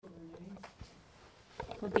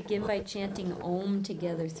We'll begin by chanting Om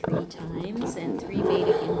together 3 times and 3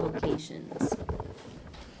 Vedic invocations.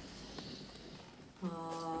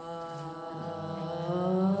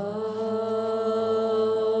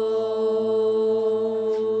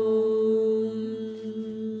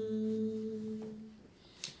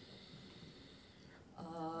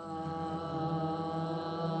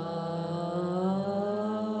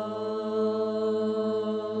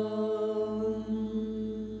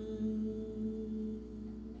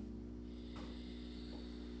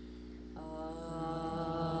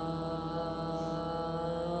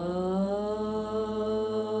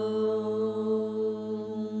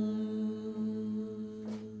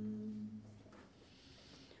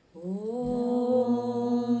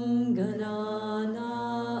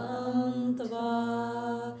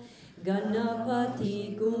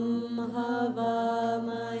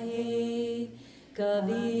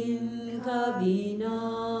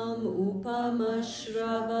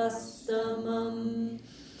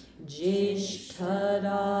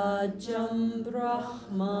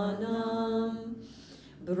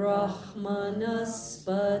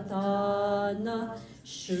 Brahmanaspatana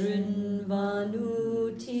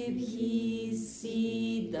Shrinvanutibhi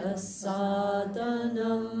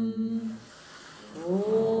Siddhasadanam.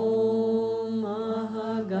 Om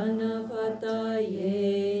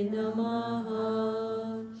Mahaganapataye Namaha.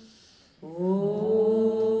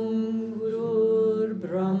 Om Gurur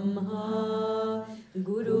Brahma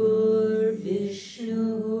Gurur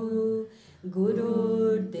Vishnu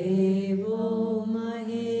Gurur Devo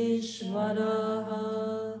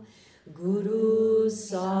Maheshwaraha Guru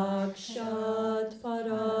Sakshat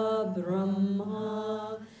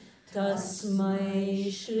Parabrahma Tasmai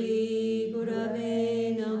Shri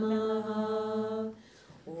Gurave Namaha.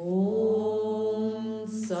 Om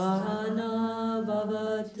Sahana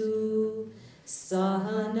Bhavatu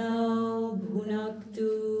Sahana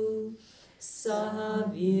Bhunaktu Saha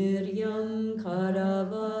Viryam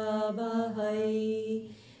Karavavahai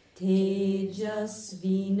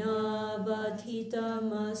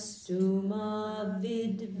Tejasvinavadhitamastu ma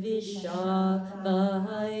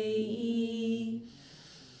vidvishavahai.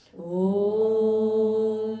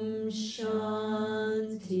 Om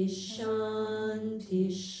Shanti Shanti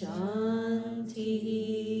Shanti.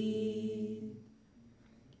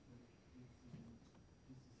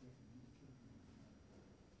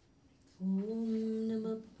 Om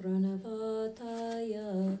Namah Pranavataya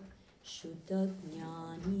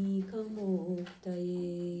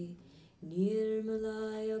Shuddha-jnani-kamoktaye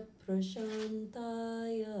Nirmalaya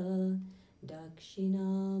Prashantaya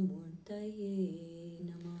Dakshinamurtaye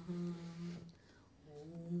Namaha.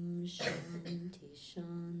 Om Shanti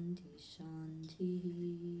Shanti Shanti.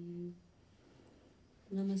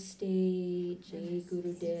 Namaste, Jai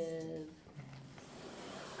Gurudev.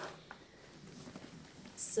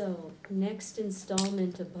 So, next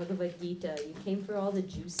installment of Bhagavad Gita. You came for all the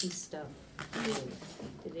juicy stuff.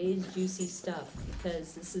 Today's juicy stuff,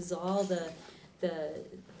 because this is all the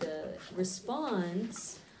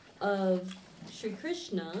response of Sri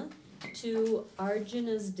Krishna to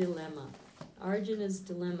Arjuna's dilemma. Arjuna's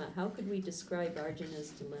dilemma. How could we describe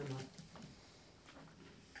Arjuna's dilemma?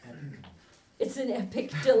 It's an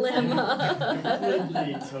epic dilemma.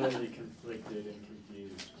 Totally conflicted and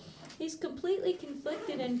confused. He's completely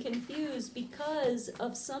conflicted and confused because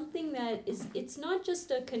of something that is, it's not just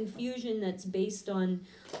a confusion that's based on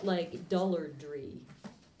like dullardry,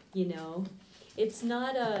 you know? It's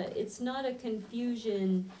not a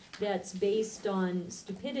confusion that's based on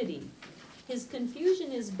stupidity. His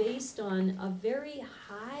confusion is based on a very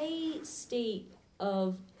high state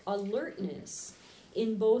of alertness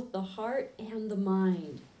in both the heart and the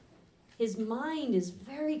mind. His mind is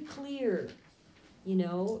very clear. You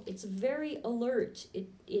know, it's very alert.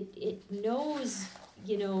 It knows,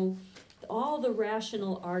 you know, all the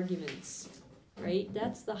rational arguments, right?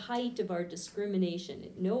 That's the height of our discrimination.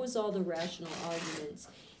 It knows all the rational arguments.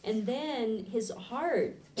 And then his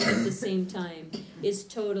heart, at the same time, is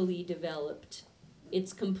totally developed.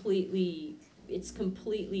 It's completely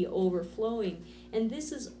overflowing. And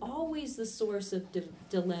this is always the source of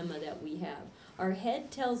dilemma that we have. Our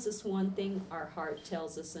head tells us one thing, our heart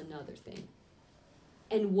tells us another thing.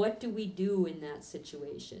 And what do we do in that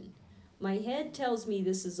situation? My head tells me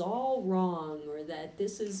this is all wrong, or that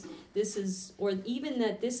this is, or even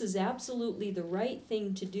that this is absolutely the right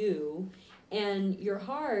thing to do. And your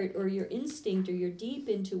heart or your instinct or your deep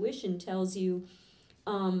intuition tells you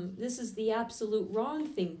this is the absolute wrong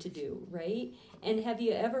thing to do, right? And have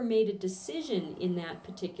you ever made a decision in that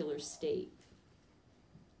particular state?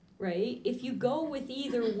 Right? If you go with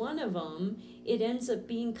either one of them, it ends up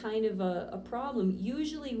being kind of a problem.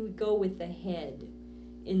 Usually we go with the head.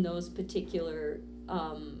 in those particular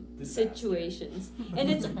Disaster. situations. And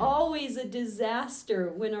it's always a disaster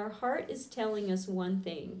when our heart is telling us one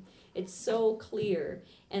thing. It's so clear.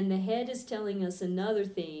 And the head is telling us another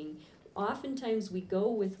thing. Oftentimes we go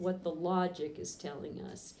with what the logic is telling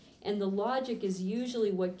us. And the logic is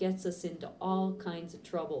usually what gets us into all kinds of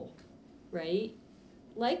trouble, right?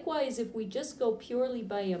 Likewise, if we just go purely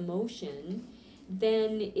by emotion,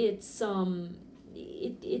 then it's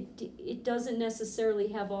it doesn't necessarily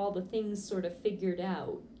have all the things sort of figured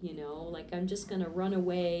out, you know, like I'm just going to run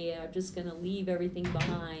away, I'm just going to leave everything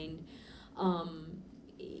behind.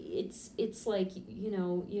 It's like, you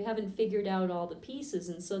know, you haven't figured out all the pieces,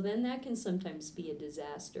 and so then that can sometimes be a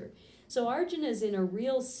disaster. So Arjuna is in a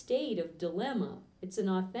real state of dilemma. It's an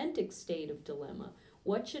authentic state of dilemma.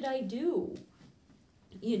 What should I do?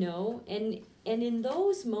 You know, and in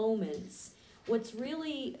those moments, what's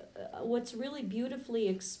really beautifully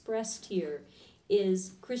expressed here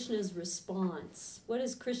is Krishna's response. What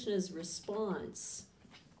is Krishna's response?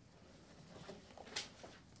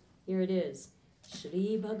 Here it is.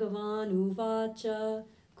 Shri Bhagavan uvacha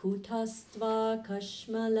kutastva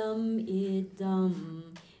kashmalam idam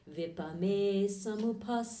vipame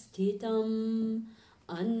samupastitam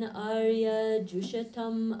anarya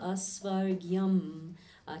jushatam asvargyam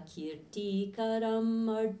akirti karam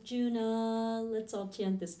arjuna. Let's all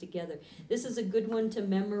chant this together. This is a good one to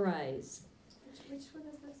memorize. Which one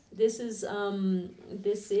is this?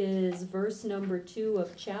 This is verse number 2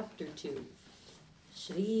 of chapter 2.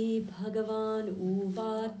 Shri Bhagavan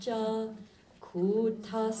uvacha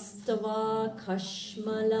kutastava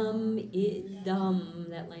kashmalam idam.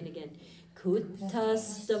 That line again.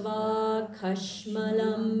 Kutastava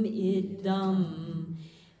kashmalam idam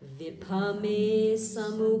vipame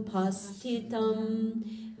samupastitam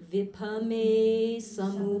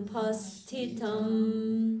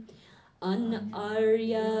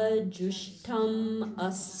anarya jushtam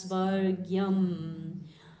asvargyam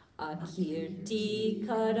akirti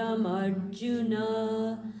karam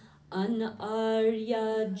arjuna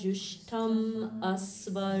anarya jushtam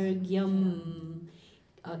asvargyam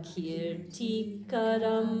akirti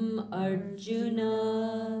karam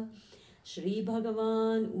arjuna. Shri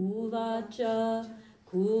Bhagavan uvacha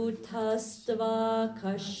kutastva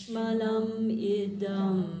kashmalam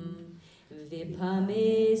idam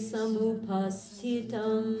vipame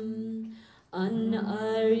samupastitam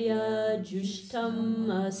anarya jushtam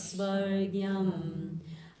asvargyam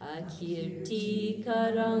akirti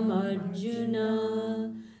karam arjuna.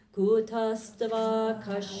 Kutastva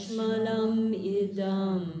kashmalam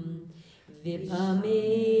idam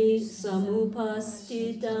vipame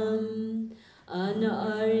samupastitam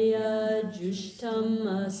anarya jushtam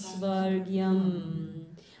asvargyam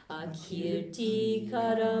akirti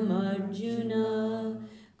karam arjuna.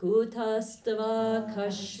 Kutastva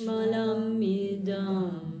kashmalam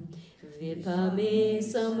idam vipame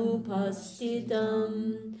samupastitam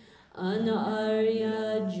anarya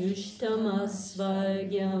jushtam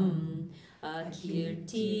asvargyam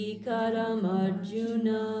akirti karam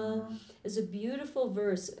arjuna. Is a beautiful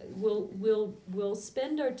verse. We'll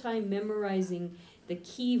spend our time memorizing the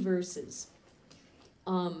key verses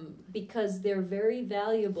because they're very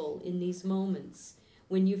valuable in these moments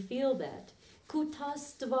when you feel that.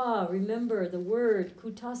 Kutastva, remember the word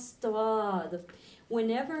kutastva.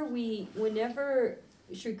 Whenever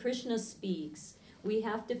Sri Krishna speaks, we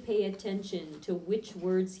have to pay attention to which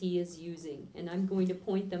words he is using, and I'm going to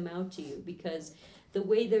point them out to you because the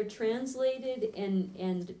way they're translated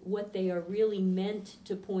and what they are really meant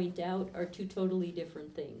to point out are two totally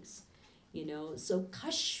different things, you know. So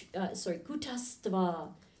kutastva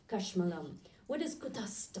kashmalam. What is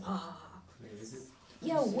kutastva? Where is it?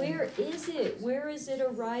 Yeah, where is it? Where is it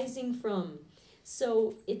arising from?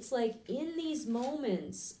 So it's like in these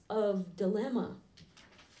moments of dilemma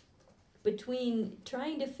between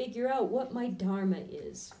trying to figure out what my dharma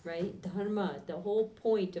is, right? Dharma, the whole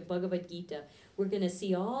point of Bhagavad Gita. We're going to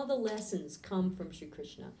see all the lessons come from Sri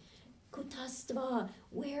Krishna. Kutastva,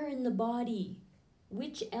 where in the body?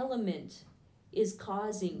 Which element is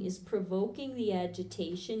provoking the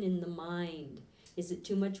agitation in the mind? Is it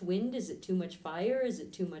too much wind? Is it too much fire? Is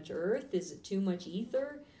it too much earth? Is it too much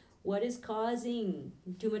ether? What is causing?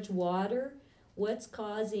 Too much water? What's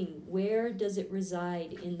causing? Where does it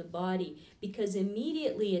reside in the body? Because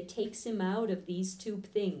immediately it takes him out of these two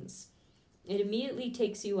things. It immediately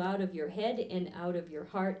takes you out of your head and out of your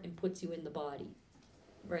heart and puts you in the body,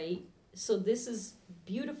 right? So this is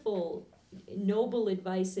beautiful, noble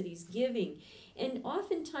advice that he's giving. And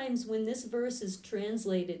oftentimes when this verse is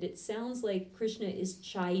translated, it sounds like Krishna is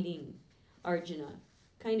chiding Arjuna,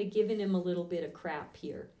 kind of giving him a little bit of crap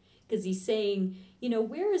here. because he's saying,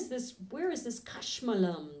 where is this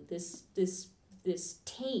kashmalam, this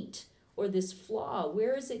taint or this flaw?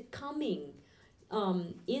 Where is it coming?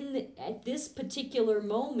 At this particular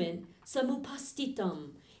moment,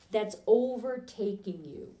 samupastitam, that's overtaking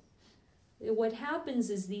you. What happens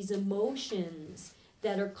is these emotions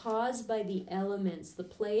that are caused by the elements, the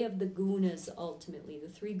play of the gunas, ultimately the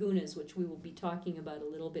 3 gunas, which we will be talking about a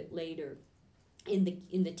little bit later in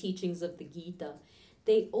the teachings of the Gita,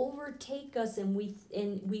 they overtake us, and we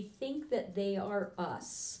think that they are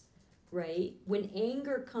us, right? When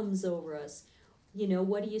anger comes over us,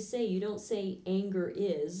 what do you say? You don't say anger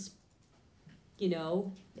is.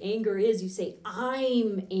 Anger is, you say,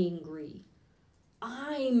 I'm angry,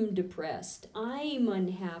 I'm depressed, I'm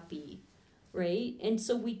unhappy, right? And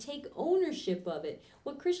so we take ownership of it.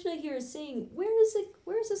 What Krishna here is saying, where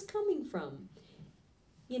is this coming from?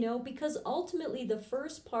 Because ultimately the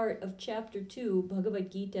first part of chapter 2,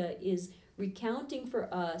 Bhagavad Gita, is recounting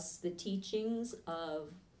for us the teachings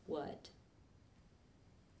of what?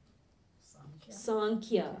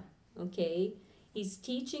 Sankhya, okay? He's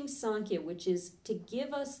teaching Sankhya, which is to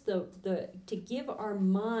give us to give our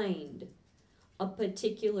mind a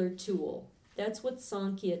particular tool. That's what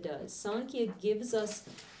Sankhya does. Sankhya gives us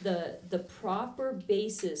the proper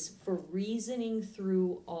basis for reasoning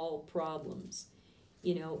through all problems.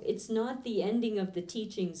 It's not the ending of the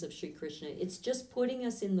teachings of Sri Krishna. It's just putting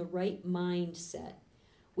us in the right mindset,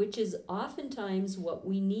 which is oftentimes what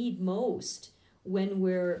we need most when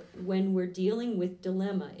we're dealing with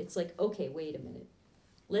dilemma. It's like, okay, wait a minute.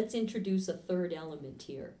 Let's introduce a third element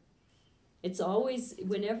here. It's always,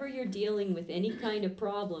 whenever you're dealing with any kind of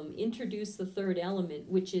problem, introduce the third element,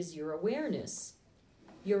 which is your awareness.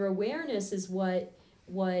 Your awareness is what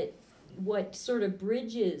sort of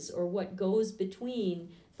bridges, or what goes between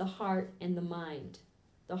the heart and the mind.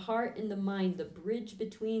 The heart and the mind, the bridge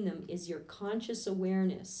between them is your conscious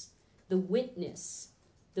awareness, the witness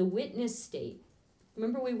state.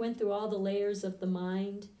 Remember we went through all the layers of the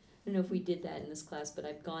mind? I don't know if we did that in this class, but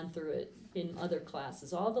I've gone through it in other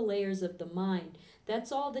classes. All the layers of the mind,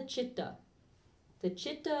 that's all the chitta. The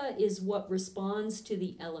chitta is what responds to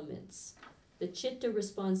the elements. The chitta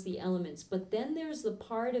responds to the elements, but then there's the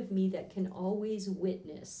part of me that can always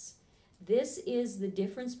witness. This is the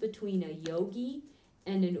difference between a yogi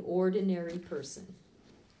and an ordinary person.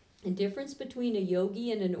 The difference between a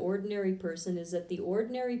yogi and an ordinary person is that the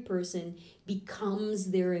ordinary person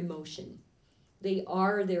becomes their emotion. They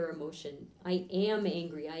are their emotion. I am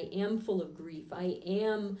angry. I am full of grief. I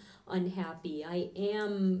am unhappy. I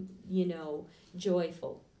am,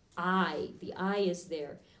 joyful. The I is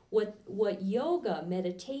there. What yoga,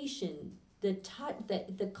 meditation,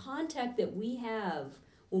 the contact that we have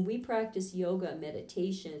when we practice yoga,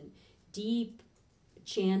 meditation, deep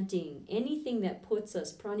chanting, anything that puts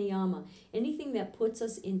us, pranayama, anything that puts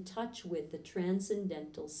us in touch with the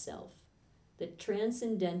transcendental self, the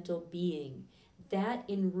transcendental being, that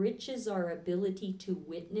enriches our ability to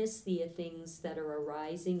witness the things that are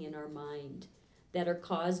arising in our mind, that are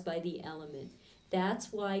caused by the element.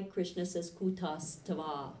 That's why Krishna says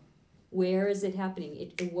kutastava. Where is it happening?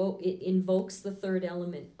 It invokes the third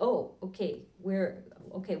element. Oh, okay, where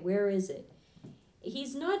is it?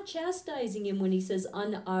 He's not chastising him when he says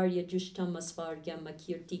an arya jushtam asvargyam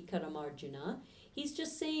makirti karamarjuna. He's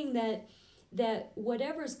just saying that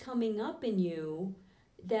whatever's coming up in you,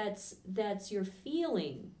 that's your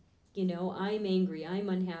feeling. I'm angry, I'm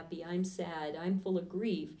unhappy, I'm sad, I'm full of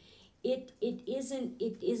grief. It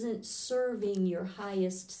isn't serving your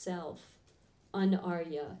highest self,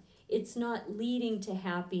 anarya. It's not leading to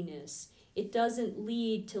happiness. It doesn't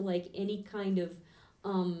lead to any kind of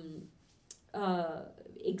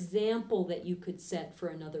example that you could set for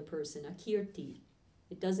another person, a kirti.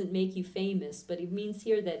 It doesn't make you famous, but it means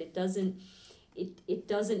here that it doesn't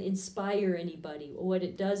inspire anybody. What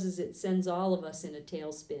it does is it sends all of us in a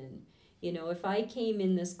tailspin. If I came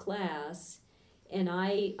in this class and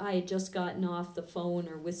I had just gotten off the phone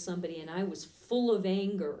or with somebody and I was full of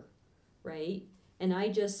anger, right? And I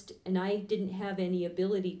didn't have any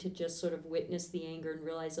ability to just sort of witness the anger and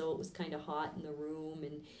realize, it was kind of hot in the room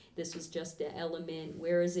and this was just an element.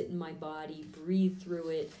 Where is it in my body? Breathe through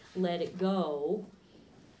it, let it go.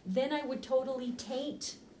 Then I would totally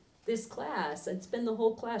taint this class. I'd spend the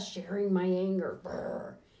whole class sharing my anger.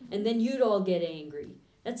 Brr. And then you'd all get angry.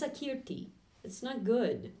 That's a kirti. It's not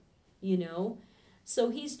good, So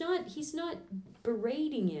he's not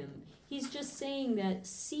berating him. He's just saying that,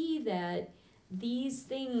 see that these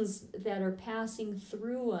things that are passing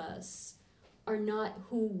through us are not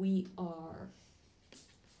who we are.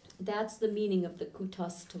 That's the meaning of the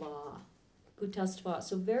kutastva. Kutastva.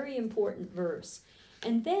 So very important verse.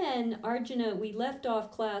 And then Arjuna, we left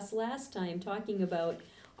off class last time talking about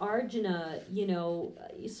Arjuna,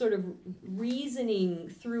 sort of reasoning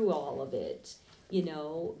through all of it,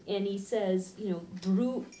 and he says,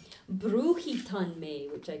 bruhitan me,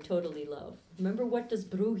 which I totally love. Remember, what does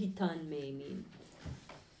bruhitan me mean?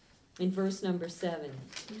 In verse number 7.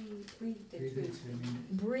 Breathe the truth.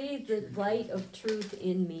 Breathe the light of truth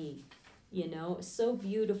in me. So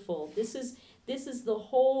beautiful. This is the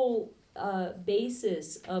whole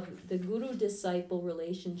basis of the guru-disciple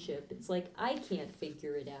relationship. It's like, I can't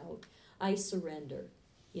figure it out. I surrender.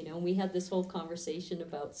 We had this whole conversation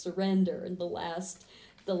about surrender in the last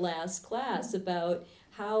class, about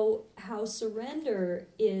how surrender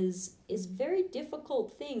is a very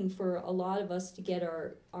difficult thing for a lot of us to get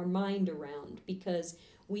our mind around, because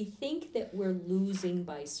we think that we're losing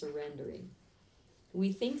by surrendering.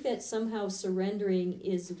 We think that somehow surrendering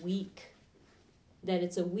is weak, that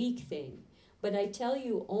it's a weak thing. But I tell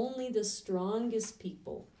you, only the strongest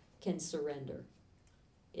people can surrender.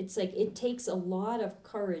 It's like, it takes a lot of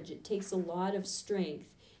courage, it takes a lot of strength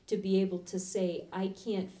to be able to say, I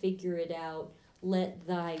can't figure it out, let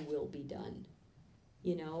thy will be done.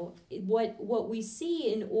 What we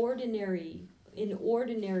see in ordinary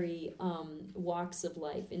walks of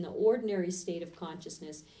life, in the ordinary state of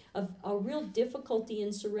consciousness, of a real difficulty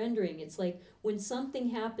in surrendering. It's like when something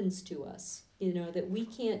happens to us, that we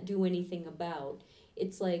can't do anything about.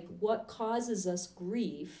 It's like what causes us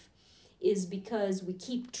grief is because we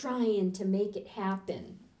keep trying to make it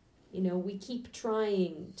happen. We keep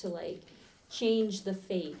trying to change the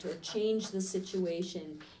fate or change the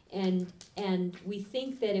situation. And we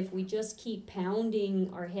think that if we just keep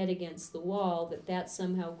pounding our head against the wall, that's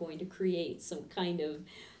somehow going to create some kind of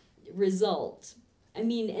result.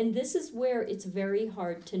 And this is where it's very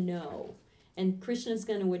hard to know. And Krishna's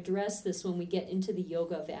going to address this when we get into the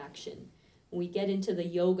yoga of action. When we get into the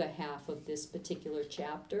yoga half of this particular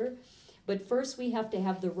chapter. But first we have to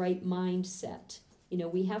have the right mindset.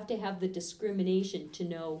 We have to have the discrimination to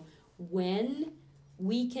know when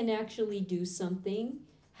we can actually do something,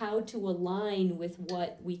 how to align with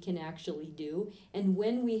what we can actually do, and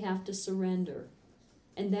when we have to surrender.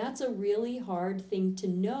 And that's a really hard thing to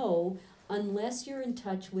know unless you're in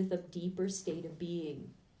touch with a deeper state of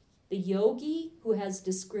being. The yogi who has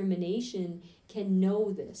discrimination can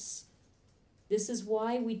know this. This is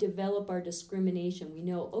why we develop our discrimination. We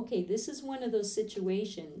know, okay, this is one of those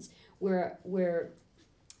situations where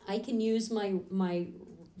I can use my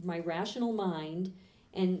rational mind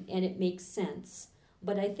and it makes sense.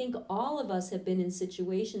 But I think all of us have been in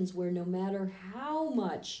situations where no matter how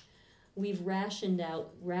much we've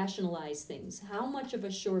rationalized things, how much of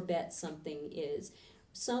a sure bet something is,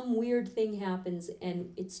 some weird thing happens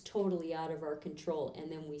and it's totally out of our control,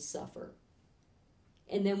 and then we suffer.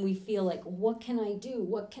 And then we feel like, what can I do?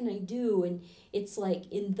 What can I do? And it's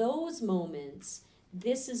like, in those moments,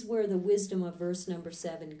 this is where the wisdom of verse number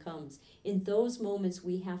 7 comes. In those moments,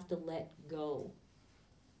 we have to let go.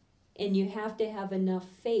 And you have to have enough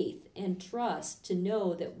faith and trust to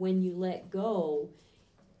know that when you let go,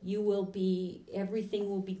 everything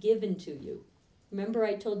will be given to you. Remember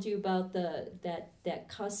I told you about that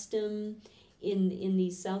custom in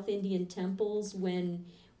these South Indian temples when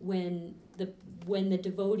the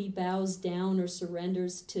devotee bows down or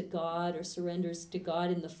surrenders to God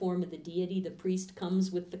in the form of the deity, the priest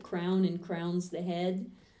comes with the crown and crowns the head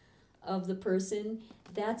of the person.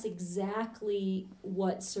 That's exactly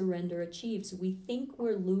what surrender achieves. We think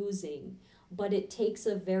we're losing, but it takes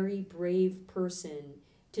a very brave person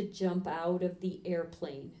to jump out of the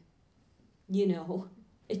airplane.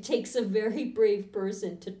 It takes a very brave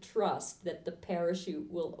person to trust that the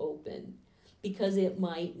parachute will open, because it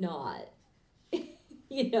might not.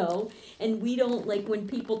 And we don't, like, when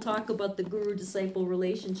people talk about the guru-disciple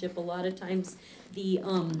relationship, a lot of times the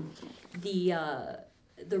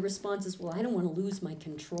response is, well, I don't want to lose my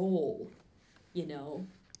control,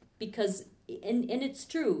 because, and it's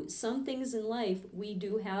true, some things in life we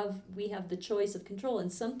have the choice of control,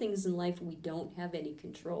 and some things in life we don't have any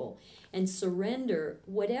control. And surrender,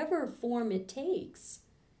 whatever form it takes,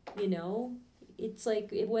 it's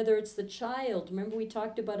like, whether it's the child, remember we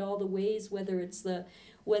talked about all the ways, whether it's the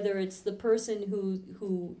person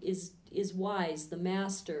who is wise, the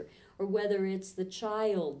master, or whether it's the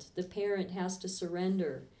child, the parent has to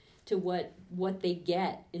surrender to what they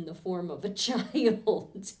get in the form of a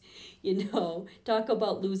child. Talk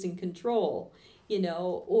about losing control,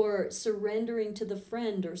 or surrendering to the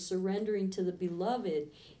friend or surrendering to the beloved.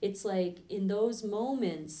 It's like, in those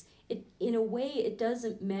moments, in a way, it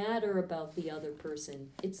doesn't matter about the other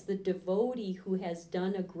person. It's the devotee who has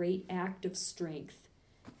done a great act of strength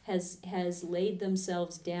has laid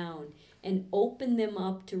themselves down and opened them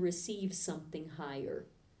up to receive something higher.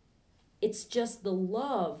 It's just the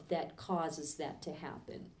love that causes that to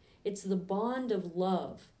happen. It's the bond of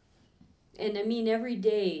love. And I mean, every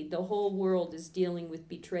day the whole world is dealing with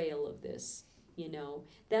betrayal of this.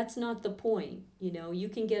 That's not the point. You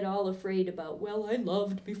can get all afraid about, well, I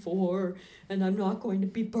loved before and I'm not going to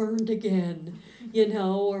be burned again,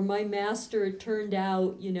 or my master, it turned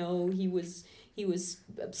out, he was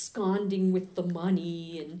absconding with the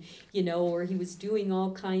money and, or he was doing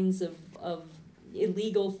all kinds of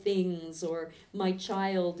illegal things, or my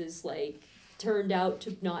child is turned out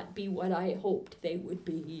to not be what I hoped they would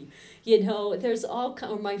be. There's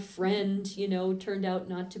or my friend, turned out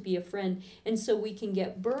not to be a friend. And so we can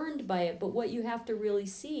get burned by it. But what you have to really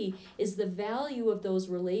see is the value of those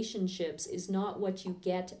relationships is not what you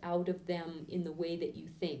get out of them in the way that you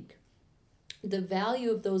think. The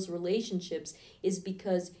value of those relationships is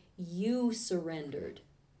because you surrendered,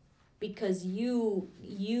 because you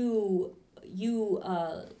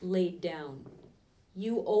laid down.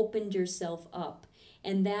 You opened yourself up,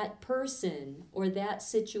 and that person or that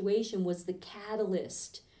situation was the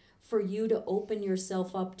catalyst for you to open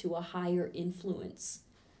yourself up to a higher influence.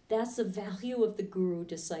 That's the value of the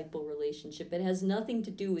guru-disciple relationship. It has nothing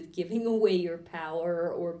to do with giving away your power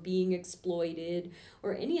or being exploited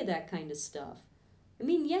or any of that kind of stuff. I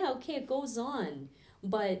mean, yeah, okay, it goes on,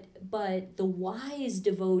 but the wise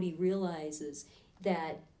devotee realizes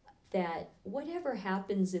that whatever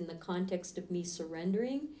happens in the context of me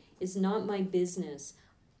surrendering is not my business.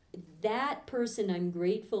 That person I'm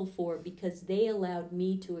grateful for because they allowed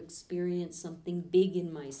me to experience something big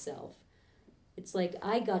in myself. It's like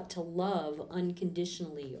I got to love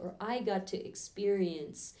unconditionally, or I got to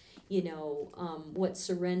experience, what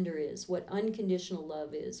surrender is, what unconditional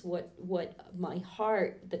love is, what my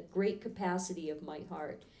heart, the great capacity of my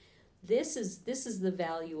heart. This is the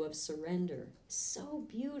value of surrender. So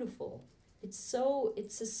beautiful. It's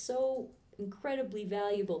just so incredibly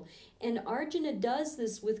valuable. And Arjuna does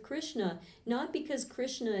this with Krishna, not because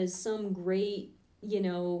Krishna is some great,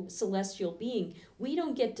 celestial being. We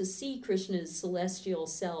don't get to see Krishna's celestial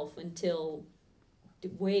self until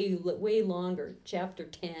way longer, chapter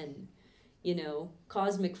 10,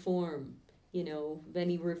 cosmic form, then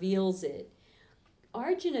he reveals it.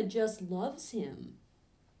 Arjuna just loves him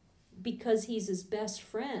because he's his best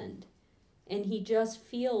friend, and he just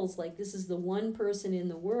feels like this is the one person in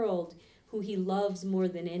the world who he loves more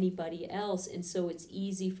than anybody else, and so it's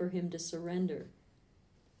easy for him to surrender.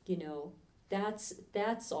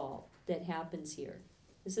 That's all that happens here.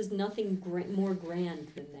 This is nothing more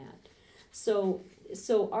grand than that. So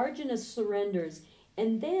Arjuna surrenders,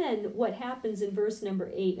 and then what happens in verse number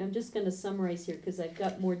 8, I'm just going to summarize here because I've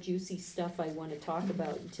got more juicy stuff I want to talk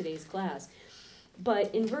about in today's class.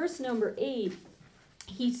 But in verse number 8,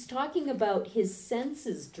 he's talking about his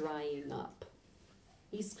senses drying up.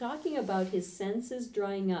 He's talking about his senses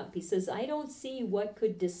drying up. He says, I don't see what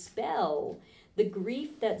could dispel the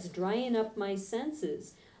grief that's drying up my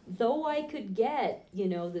senses. Though I could get,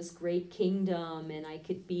 this great kingdom, and I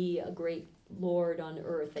could be a great lord on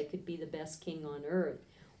earth, I could be the best king on earth.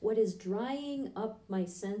 What is drying up my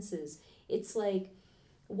senses? It's like,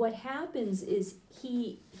 what happens is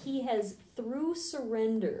he has, through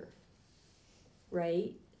surrender,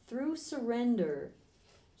 right? Through surrender,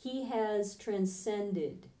 he has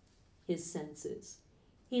transcended his senses.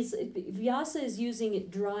 Vyasa is using it,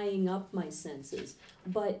 drying up my senses.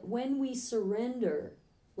 But when we surrender,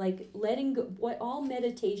 like letting go, what all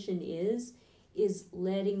meditation is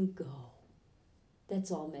letting go.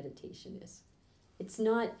 That's all meditation is. It's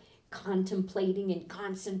not contemplating and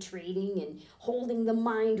concentrating and holding the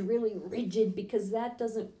mind really rigid, because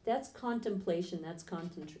that's contemplation, that's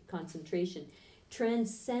concentration.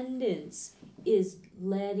 Transcendence is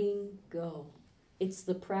letting go. It's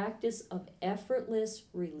the practice of effortless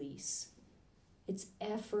release. It's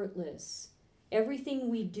effortless. Everything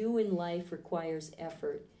we do in life requires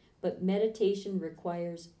effort, but meditation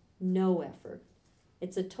requires no effort.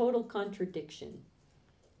 It's a total contradiction,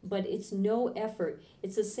 but it's no effort.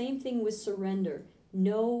 It's the same thing with surrender.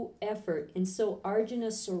 No effort. And so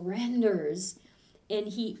Arjuna surrenders, and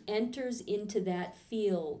he enters into that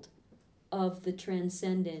field of the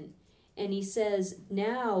transcendent. And he says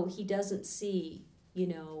now he doesn't see,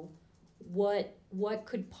 what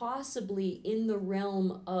could possibly, in the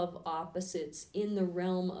realm of opposites, in the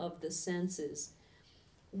realm of the senses,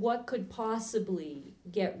 what could possibly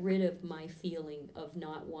get rid of my feeling of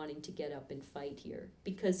not wanting to get up and fight here?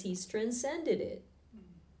 Because he's transcended it.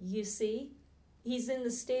 You see? He's in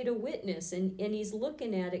the state of witness, and he's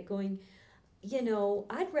looking at it going,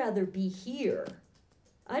 I'd rather be here.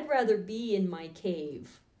 I'd rather be in my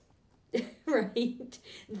cave, right,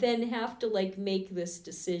 than have to like make this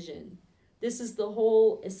decision. This is the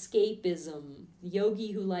whole escapism,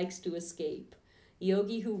 yogi who likes to escape,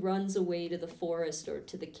 yogi who runs away to the forest or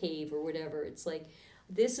to the cave or whatever. It's like,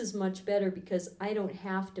 this is much better because I don't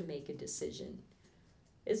have to make a decision.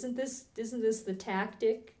 Isn't this the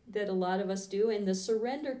tactic that a lot of us do? And the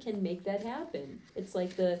surrender can make that happen. It's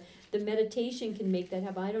like the meditation can make that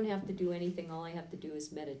happen. I don't have to do anything. All I have to do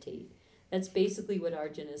is meditate. That's basically what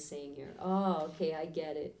Arjuna is saying here. Oh, okay, I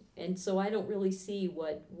get it. And so I don't really see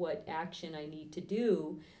what action I need to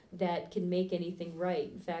do that can make anything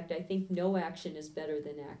right. In fact, I think no action is better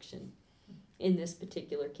than action in this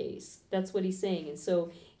particular case. That's what he's saying. And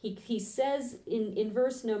so he says in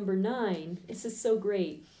verse number 9, this is so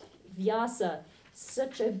great, Vyasa,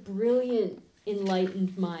 such a brilliant,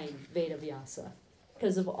 enlightened mind, Vedavyasa,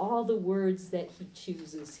 because of all the words that he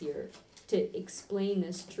chooses here to explain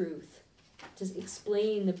this truth, to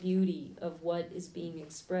explain the beauty of what is being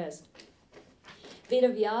expressed.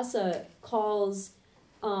 Vedavyasa calls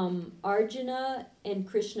Arjuna and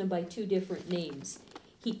Krishna by two different names.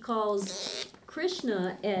 He calls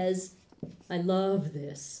Krishna as, I love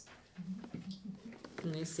this.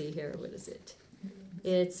 Let me see here, what is it?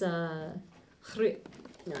 It's Hri,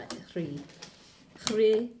 not Hri.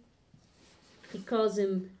 Hri. He calls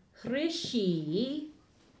him Hrishi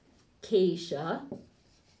Kesha.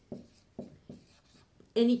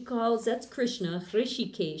 And he calls, that's Krishna,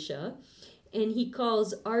 Hrishikesha. And he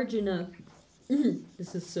calls Arjuna,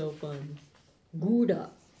 this is so fun, Guda.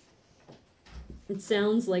 It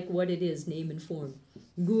sounds like what it is, name and form.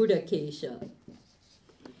 Guda Kesha.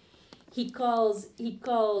 He calls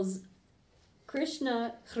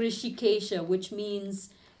Krishna Hrishikesha, which means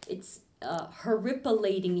it's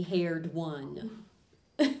haripilating haired one.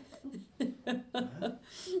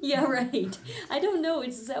 Yeah, right. I don't know.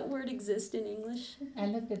 Does that word exist in English? I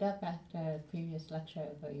looked it up after a previous lecture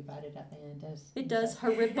where you brought it up, and it does. It does,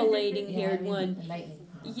 haripilating haired one. Lightning.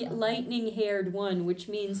 Yeah, lightning haired one, which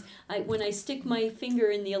means when I stick my finger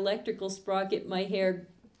in the electrical sprocket, my hair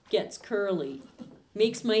gets curly.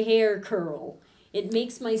 Makes my hair curl. It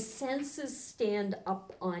makes my senses stand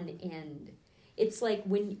up on end. It's like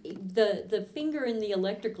when the finger in the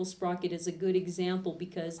electrical sprocket is a good example,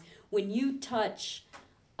 because when you touch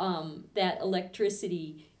that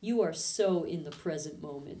electricity, you are so in the present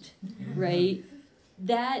moment, right?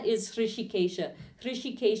 That is Hrishikesha.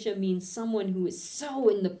 Hrishikesha means someone who is so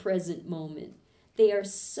in the present moment. They are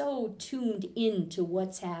so tuned into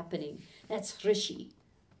what's happening. That's Hrishi.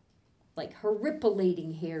 Like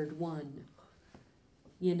haripilating haired one,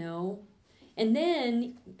 you know? And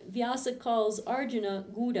then Vyasa calls Arjuna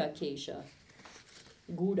Guda Kesha.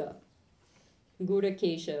 Guda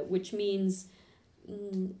Kesha, which means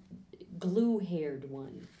glue-haired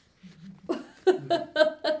one.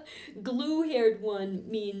 Glue-haired one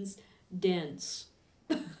means dense.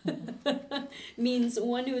 Means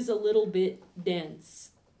one who's a little bit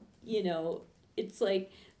dense. You know, it's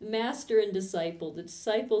like master and disciple. The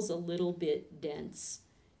disciple's a little bit dense.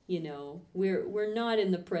 You know, we're not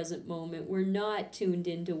in the present moment. We're not tuned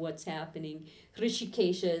into what's happening.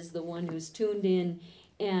 Hrishikesha is the one who's tuned in,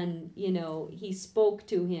 and, you know, he spoke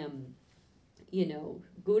to him. You know,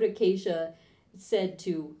 Gudakesha said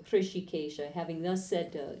to Hrishikesha, having thus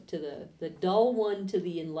said to the dull one to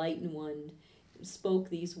the enlightened one, spoke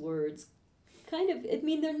these words. Kind of, I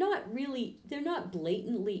mean, they're not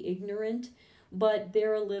blatantly ignorant, but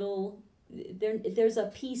they're a little, there's a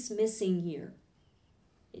piece missing here.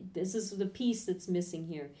 This is the piece that's missing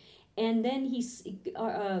here. And then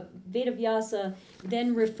Vedavyasa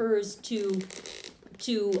then refers to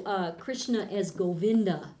Krishna as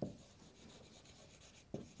Govinda.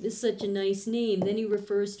 This is such a nice name. Then he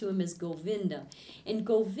refers to him as Govinda. And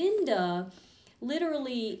Govinda,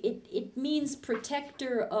 literally, it means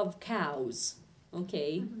protector of cows.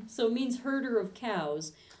 Okay? So it means herder of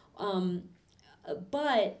cows.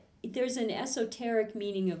 But there's an esoteric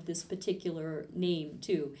meaning of this particular name,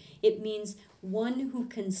 too. It means one who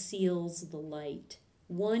conceals the light.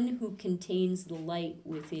 One who contains the light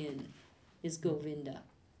within is Govinda.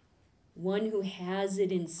 One who has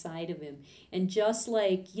it inside of him. And just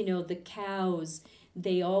like, you know, the cows,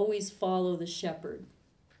 they always follow the shepherd,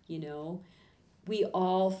 you know. We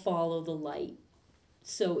all follow the light.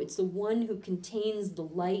 So it's the one who contains the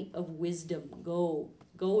light of wisdom. Go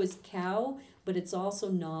is cow, but it's also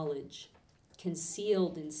knowledge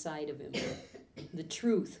concealed inside of him. The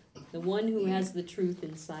truth. The one who has the truth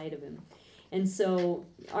inside of him. And so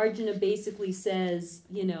Arjuna basically says,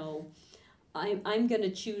 you know, I'm going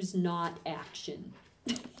to choose not action.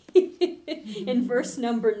 In verse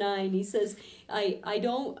number 9, he says, I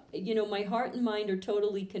don't, my heart and mind are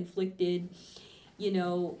totally conflicted.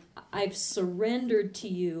 I've surrendered to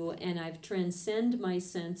you and I've transcended my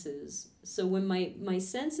senses. So when my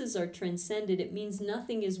senses are transcended, it means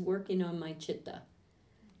nothing is working on my chitta.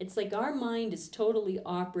 It's like our mind is totally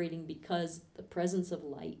operating because the presence of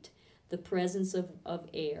light, the presence of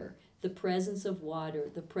air, the presence of water,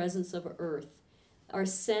 the presence of earth. Our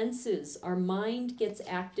senses, our mind gets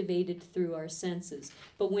activated through our senses.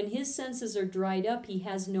 But when his senses are dried up, he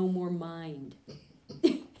has no more mind.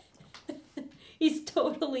 He's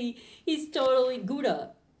totally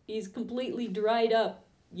Gura. He's completely dried up,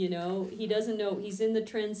 He doesn't know. He's in the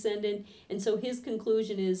transcendent. And so his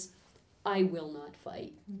conclusion is, I will not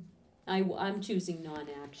fight. I'm choosing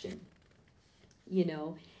non-action.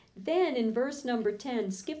 Then in verse number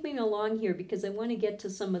 10, skipping along here because I want to get to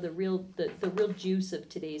some of the real juice of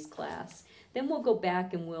today's class. Then we'll go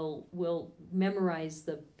back and we'll memorize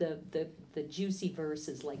the juicy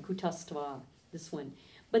verses like Kutastva, this one.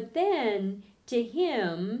 But then to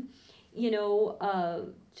him,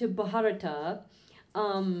 to Bharata,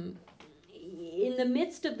 in the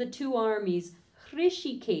midst of the two armies,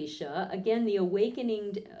 Hrishikesha, again the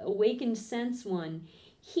awakened sense one,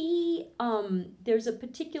 he, there's a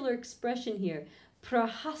particular expression here,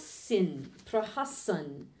 prahasan,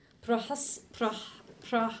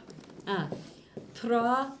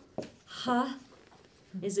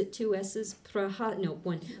 is it two S's?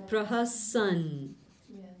 One. Prahasan.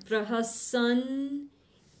 Prahasan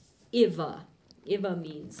Iva. Iva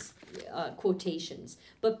means quotations.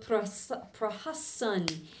 But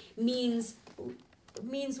prahasan means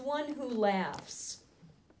one who laughs.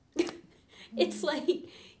 It's like,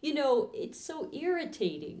 it's so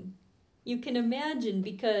irritating. You can imagine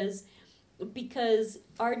because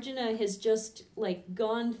Arjuna has just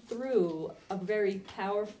gone through a very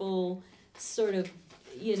powerful sort of,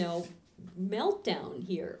 meltdown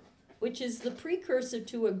here, which is the precursor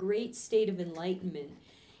to a great state of enlightenment.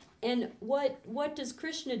 And what does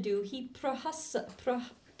Krishna do? He prahasans.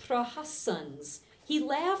 He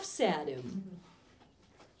laughs at him.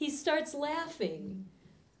 He starts laughing.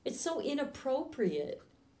 It's so inappropriate.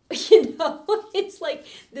 It's like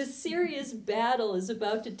this serious battle is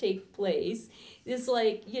about to take place. It's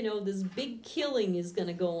like, this big killing is going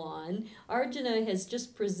to go on. Arjuna has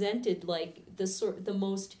just presented the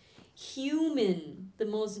most human, the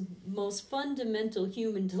most fundamental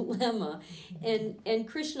human dilemma, and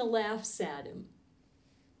Krishna laughs at him.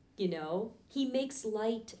 He makes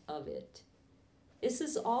light of it. This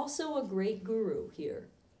is also a great guru here.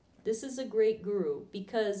 This is a great guru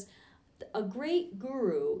because a great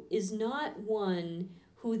guru is not one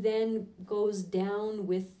who then goes down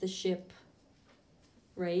with the ship,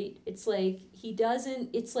 right? It's like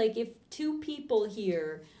it's like if two people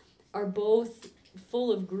here are both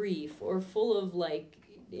full of grief or full of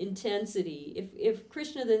intensity, if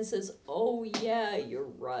Krishna then says, oh yeah,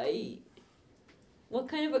 you're right, what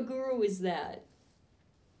kind of a guru is that?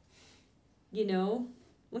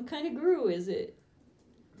 What kind of guru is it?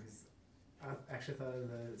 I actually thought of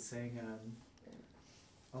the saying,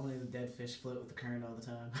 only the dead fish float with the current all the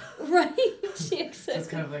time. Right, exactly. So it's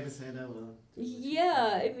kind of like a stand-up.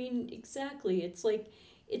 Yeah, I mean, exactly. It's like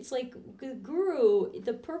the guru,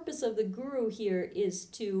 the purpose of the guru here is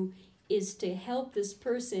to help this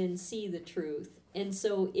person see the truth. And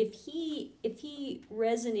so if he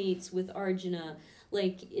resonates with Arjuna,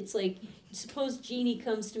 it's like, suppose Jeannie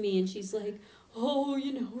comes to me and she's like, oh,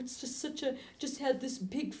 it's just had this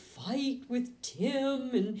big fight with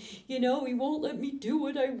Tim, and, he won't let me do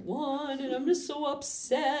what I want, and I'm just so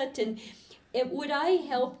upset. And would I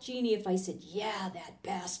help Jeannie if I said, yeah, that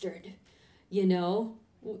bastard,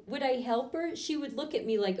 Would I help her? She would look at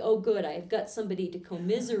me like, oh, good, I've got somebody to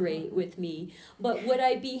commiserate with me. But would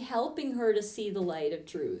I be helping her to see the light of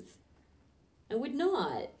truth? I would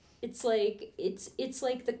not. It's like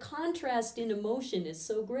the contrast in emotion is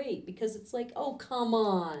so great because it's like, oh, come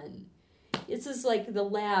on. It's just like the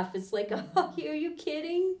laugh. It's like, oh, are you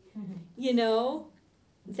kidding?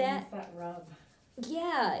 That rub.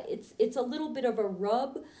 Yeah, it's a little bit of a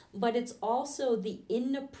rub, but it's also the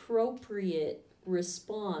inappropriate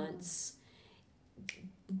response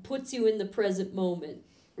puts you in the present moment,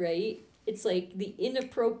 right? It's like the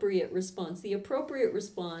inappropriate response. The appropriate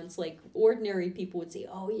response, like ordinary people would say,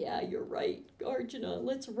 oh yeah, you're right, Arjuna,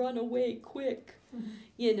 let's run away quick.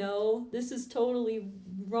 This is totally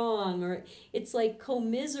wrong. Or it's like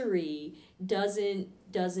commisery doesn't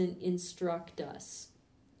instruct us.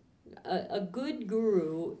 A good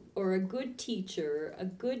guru or a good teacher, a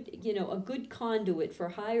good conduit for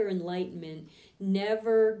higher enlightenment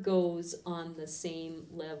never goes on the same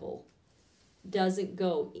level. doesn't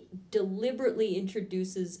go. It deliberately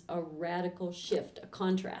introduces a radical shift, a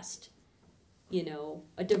contrast,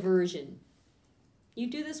 a diversion. You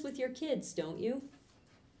do this with your kids, don't you?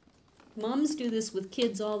 Moms do this with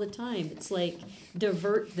kids all the time. It's like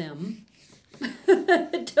divert them.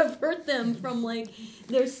 Divert them from like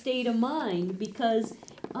their state of mind, because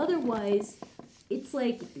otherwise it's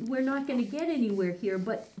like we're not going to get anywhere here.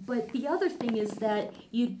 But the other thing is that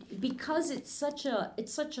because it's such a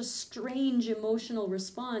strange emotional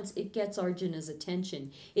response, it gets Arjuna's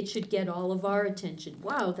attention. It should get all of our attention.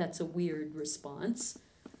 Wow, that's a weird response.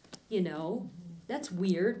 That's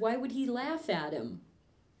weird. Why would he laugh at him?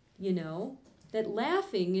 That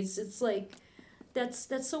laughing it's like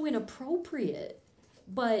that's so inappropriate.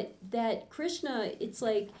 But that Krishna, it's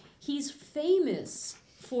like he's famous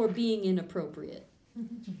for being inappropriate.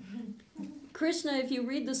 Krishna, if you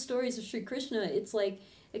read the stories of Sri Krishna, it's like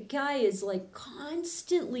a guy is like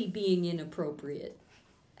constantly being inappropriate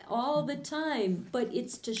all the time, but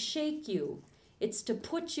it's to shake you. It's to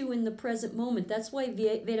put you in the present moment. That's why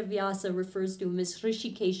Vedavyasa refers to him as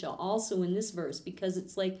Hrishikesha also in this verse, because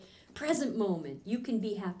it's like present moment. You can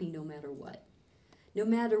be happy no matter what. No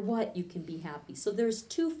matter what, you can be happy. So there's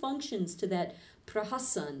two functions to that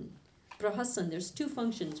prahasan. There's two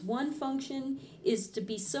functions. One function is to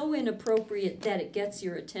be so inappropriate that it gets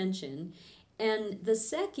your attention. And the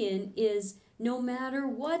second is no matter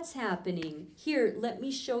what's happening. Here, let me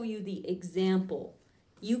show you the example.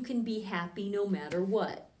 You can be happy no matter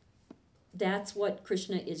what. That's what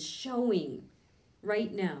Krishna is showing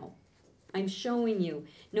right now. I'm showing you.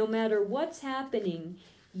 No matter what's happening,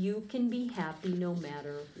 you can be happy no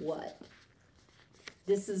matter what.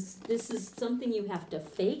 This is something you have to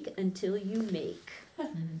fake until you make.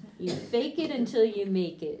 You fake it until you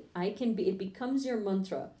make it. It becomes your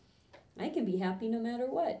mantra. I can be happy no matter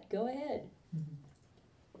what. Go ahead.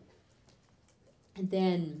 And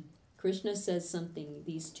then Krishna says something.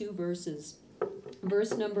 These two verses,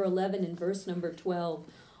 verse number 11 and verse number 12,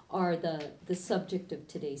 are the subject of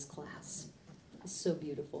today's class. It's so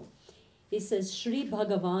beautiful. He says, Shri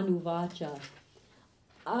Bhagavan Uvacha,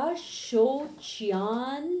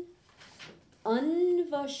 Ashocyan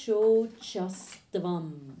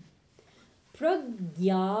Anvasochastavam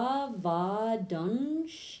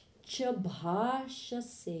Pragyavadanshcha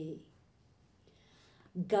bhashase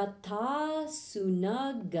Gata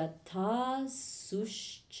Sunagata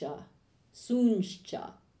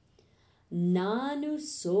Sunshcha Nanu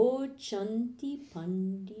Sochanti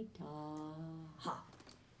Panditaha.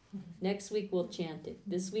 Next week we'll chant it.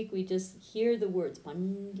 This week we just hear the words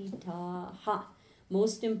Panditaha.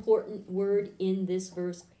 Most important word in this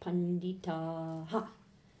verse, Panditaha.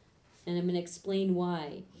 And I'm going to explain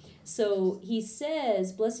why. So he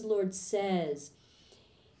says, Blessed Lord says,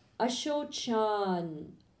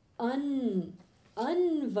 Ashochan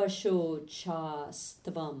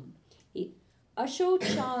Anvasochastavam.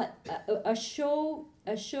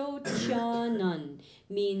 Ashochanan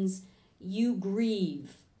means you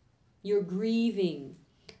grieve. You're grieving.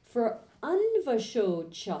 For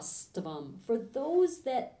anvasochastavam, for those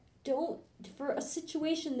that don't, for a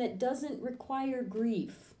situation that doesn't require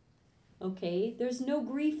grief. Okay? There's no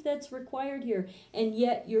grief that's required here, and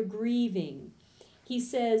yet you're grieving. He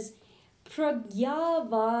says,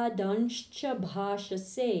 pragyavadanshcha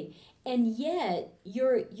bhashase, and yet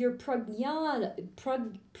you're pragyavada.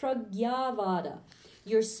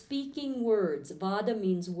 You're speaking words. Vada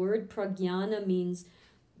means word. Pragyana means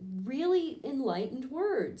really enlightened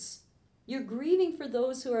words. You're grieving for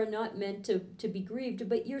those who are not meant to be grieved,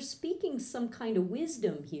 but you're speaking some kind of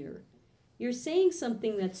wisdom here. You're saying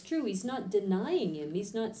something that's true. He's not denying him.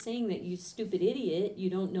 He's not saying that you stupid idiot, you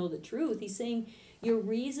don't know the truth. He's saying your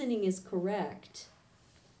reasoning is correct.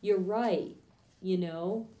 You're right,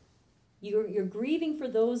 You're grieving for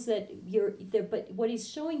those that you're there, but what he's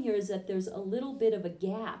showing here is that there's a little bit of a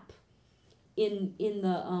gap in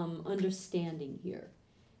the understanding here,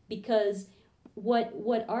 because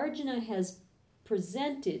what Arjuna has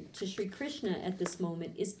presented to Sri Krishna at this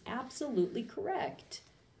moment is absolutely correct.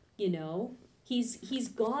 He's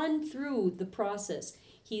gone through the process.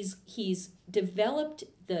 He's developed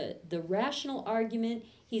the rational argument.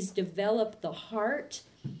 He's developed the heart.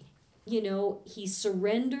 He's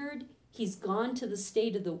surrendered. He's gone to the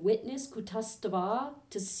state of the witness, kutastava,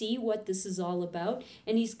 to see what this is all about.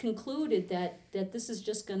 And he's concluded that this is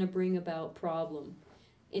just going to bring about problem.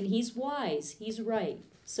 And he's wise. He's right.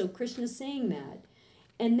 So Krishna's saying that.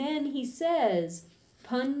 And then he says,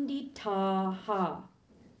 panditaha.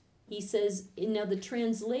 He says, now the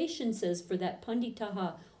translation says for that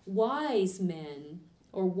panditaha, wise men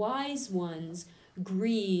or wise ones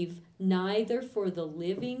grieve neither for the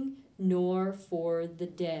living nor for the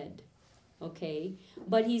dead. Okay?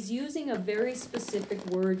 But he's using a very specific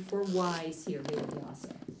word for wise here,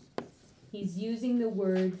 Vedyasa. He's using the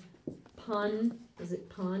word pan, is it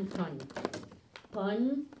pan?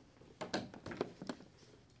 Pan.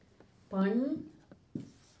 Panditaha.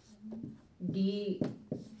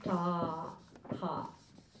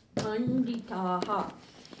 Panditaha.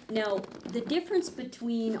 Now, the difference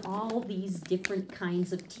between all these different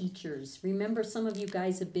kinds of teachers, remember some of you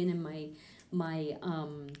guys have been in my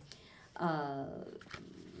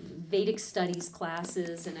Vedic studies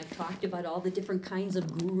classes, and I've talked about all the different kinds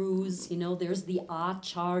of gurus. You know, there's the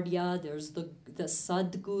Acharya, there's the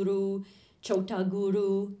Sadguru, Chota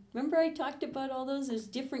Guru. Remember I talked about all those? There's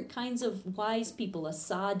different kinds of wise people, a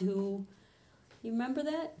sadhu. You remember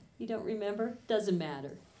that? You don't remember? Doesn't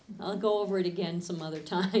matter. I'll go over it again some other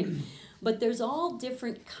time. But there's all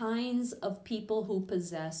different kinds of people who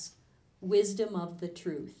possess wisdom of the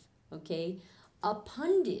truth, okay? A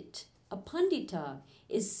pandita,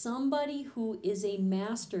 is somebody who is a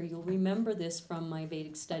master. You'll remember this from my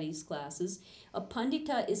Vedic studies classes. A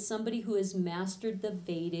pandita is somebody who has mastered the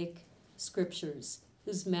Vedic scriptures,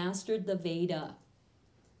 who's mastered the Veda,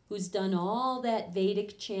 who's done all that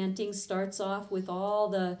Vedic chanting, starts off with all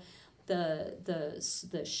the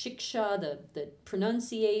shiksha, the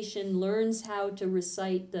pronunciation, learns how to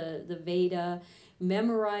recite the Veda,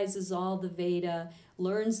 memorizes all the Veda,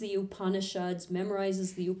 learns the Upanishads,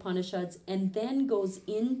 memorizes the Upanishads, and then goes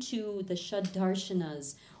into the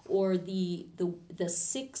Shaddarshanas, or the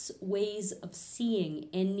 6 ways of seeing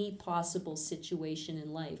any possible situation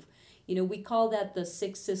in life. You know, we call that the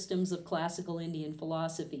 6 systems of classical Indian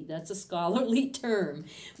philosophy. That's a scholarly term.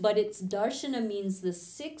 But it's darshana means the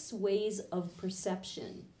 6 ways of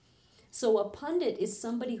perception. So a pundit is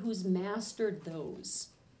somebody who's mastered those.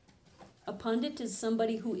 A pundit is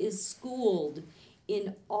somebody who is schooled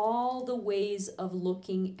in all the ways of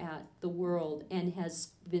looking at the world and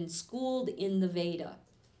has been schooled in the Veda.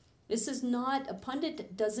 This is not, a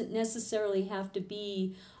pundit doesn't necessarily have to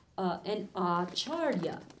be an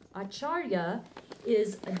acharya. Acharya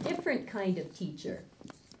is a different kind of teacher.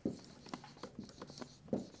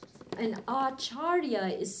 An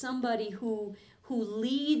acharya is somebody who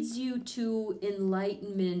leads you to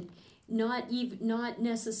enlightenment, not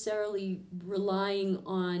necessarily relying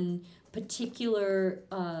on particular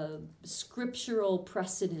scriptural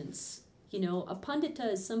precedents. You know, a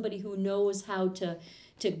pandita is somebody who knows how to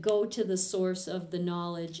go to the source of the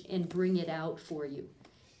knowledge and bring it out for you.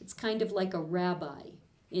 It's kind of like a rabbi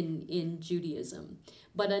in Judaism.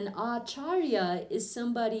 But an acharya is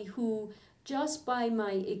somebody who, just by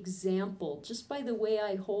my example, just by the way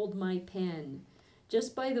I hold my pen,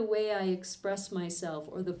 just by the way I express myself,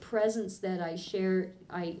 or the presence that I share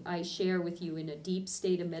with you in a deep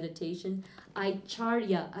state of meditation,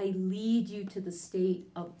 acharya, I lead you to the state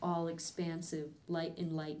of all expansive light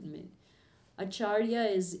enlightenment. Acharya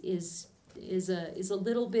is a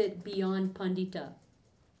little bit beyond pandita.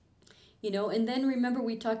 You know, and then remember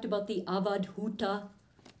we talked about the avadhuta.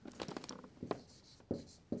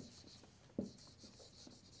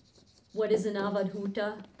 What is an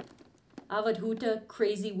avadhuta? Avadhuta,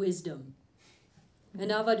 crazy wisdom. An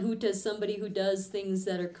avadhuta is somebody who does things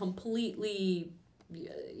that are completely,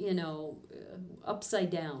 you know,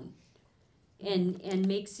 upside down, and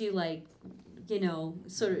makes you, like, you know,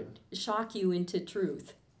 sort of shock you into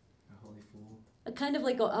truth. A holy fool. A kind of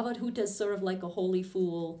like a avadhuta is sort of like a holy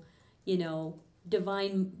fool, you know,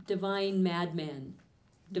 divine madman,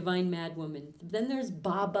 divine madwoman. Then there's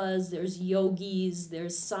babas, there's yogis,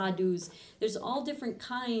 there's sadhus. There's all different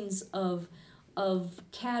kinds of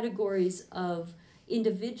categories of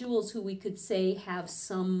individuals who we could say have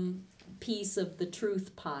some piece of the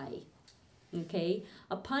truth pie. Okay?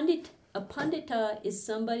 A pandita is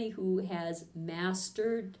somebody who has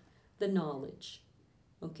mastered the knowledge.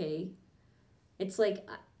 Okay? It's like,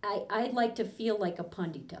 I'd like to feel like a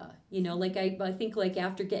pandita, you know, like I think like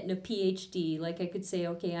after getting a PhD, like I could say,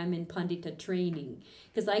 okay, I'm in pandita training,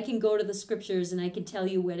 because I can go to the scriptures and I can tell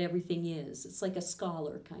you what everything is. It's like a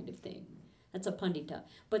scholar kind of thing. That's a pandita,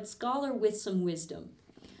 but scholar with some wisdom.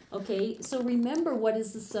 Okay, so remember what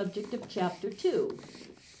is the subject of chapter 2.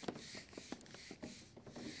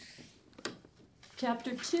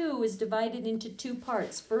 Chapter 2 is divided into 2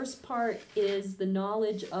 parts. First part is the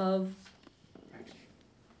knowledge of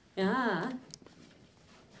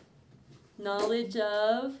knowledge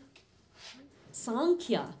of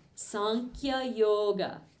Sankhya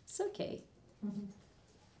Yoga. It's okay.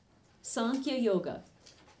 Sankhya Yoga.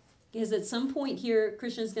 Because at some point here,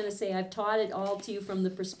 Krishna's going to say, I've taught it all to you from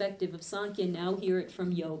the perspective of Sankhya, now hear it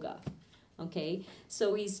from yoga. Okay,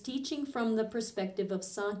 so he's teaching from the perspective of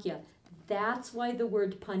Sankhya. That's why the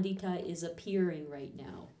word Pandita is appearing right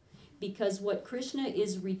now. Because what Krishna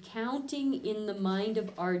is recounting in the mind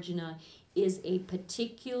of Arjuna is a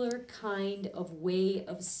particular kind of way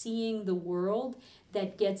of seeing the world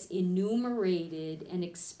that gets enumerated and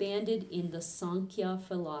expanded in the Sankhya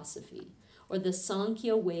philosophy, or the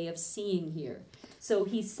Sankhya way of seeing here. So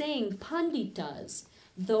he's saying Panditas,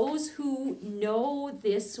 those who know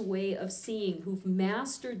this way of seeing, who've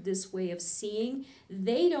mastered this way of seeing,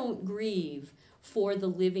 they don't grieve for the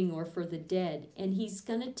living or for the dead. And he's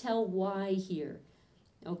going to tell why here.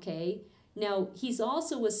 Okay? Now, he's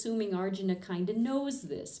also assuming Arjuna kind of knows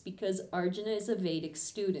this because Arjuna is a Vedic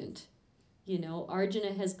student. You know,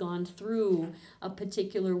 Arjuna has gone through a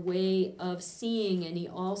particular way of seeing, and he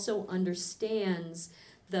also understands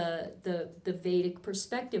the Vedic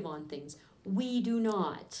perspective on things. We do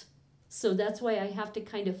not. So that's why I have to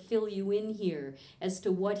kind of fill you in here as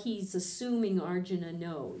to what he's assuming Arjuna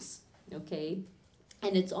knows. Okay?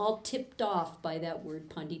 And it's all tipped off by that word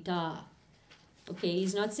Pandita. Okay?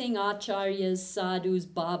 He's not saying acharyas, sadhus,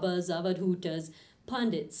 babas, avadhutas.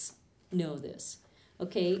 Pandits know this.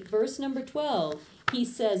 Okay? Verse number 12. He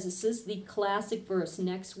says, this is the classic verse.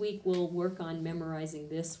 Next week we'll work on memorizing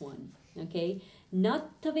this one. Okay?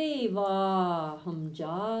 Nattaveva ham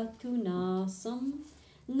jatu nasam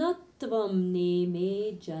nattvam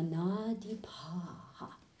neme janadipaha.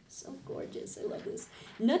 So gorgeous. I love this.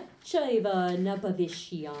 Natchaiva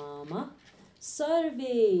napavishyama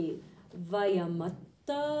sarve vayamatta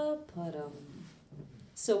param.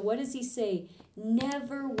 So what does he say?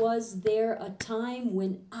 Never was there a time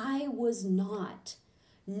when I was not,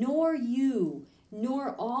 nor you,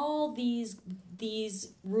 nor all these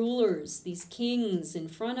rulers, these kings in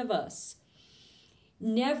front of us.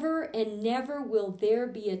 Never and never will there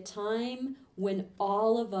be a time when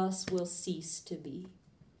all of us will cease to be.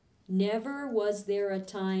 Never was there a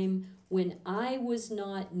time when I was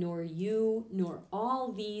not, nor you, nor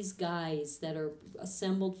all these guys that are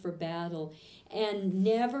assembled for battle, and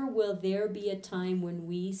never will there be a time when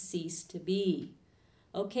we cease to be.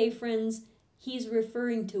 Okay, friends, he's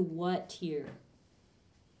referring to what here?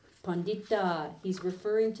 Pandita, he's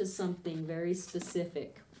referring to something very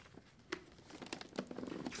specific.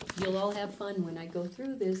 You'll all have fun when I go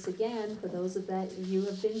through this again, for those of you who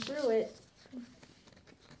have been through it.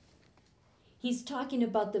 He's talking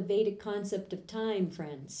about the Vedic concept of time,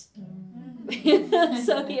 friends.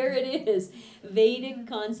 So here it is, Vedic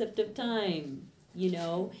concept of time, you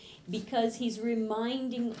know, because he's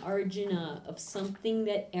reminding Arjuna of something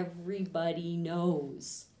that everybody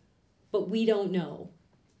knows, but we don't know.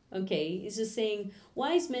 Okay, he's just saying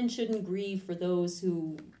wise men shouldn't grieve for those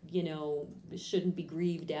who, you know, shouldn't be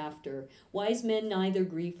grieved after. Wise men neither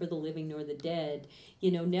grieve for the living nor the dead.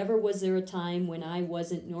 You know, never was there a time when I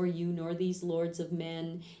wasn't, nor you, nor these lords of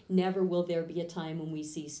men. Never will there be a time when we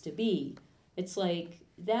cease to be. It's like,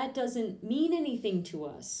 that doesn't mean anything to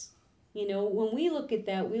us. You know, when we look at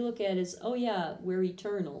that, we look at it as, oh yeah, we're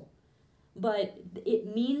eternal. But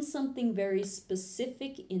it means something very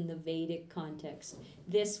specific in the Vedic context.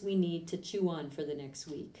 This we need to chew on for the next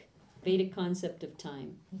week. Vedic concept of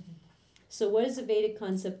time. So what is the Vedic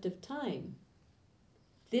concept of time?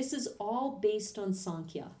 This is all based on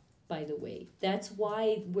Sankhya, by the way. That's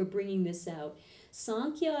why we're bringing this out.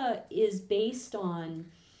 Sankhya is based on,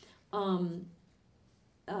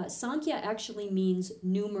 Sankhya actually means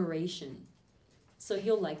numeration. So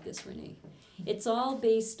you'll like this, Renee. It's all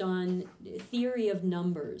based on theory of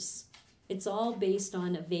numbers. It's all based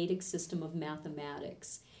on a Vedic system of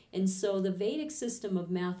mathematics. And so the Vedic system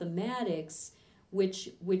of mathematics,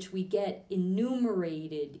 which we get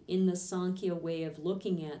enumerated in the Sankhya way of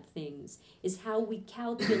looking at things, is how we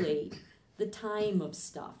calculate the time of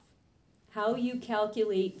stuff. How you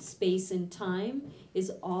calculate space and time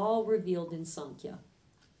is all revealed in Sankhya.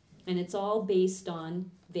 And it's all based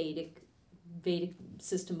on Vedic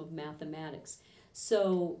system of mathematics.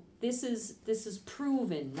 So this is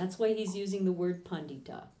proven. That's why he's using the word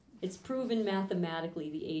Pandita. It's proven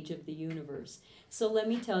mathematically the age of the universe. So let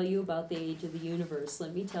me tell you about the age of the universe.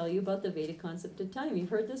 Let me tell you about the Vedic concept of time. You've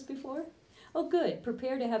heard this before? Oh, good.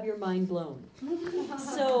 Prepare to have your mind blown.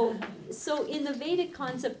 So in the Vedic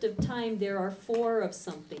concept of time, there are 4 of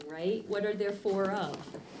something, right? What are there 4 of?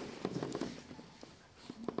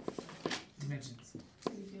 Dimensions.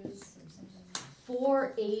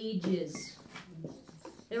 4 ages.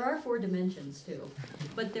 There are 4 dimensions too,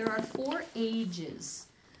 but there are 4 ages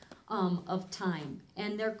of time,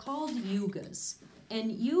 and they're called yugas.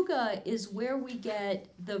 And yuga is where we get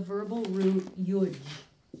the verbal root yuj.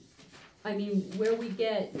 Where we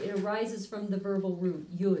get, it arises from the verbal root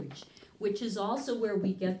yuj, which is also where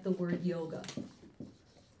we get the word yoga.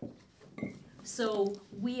 So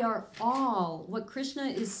we are all, what Krishna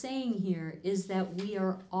is saying here is that we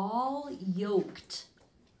are all yoked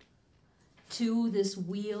to this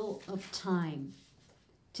wheel of time,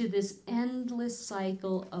 to this endless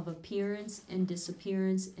cycle of appearance and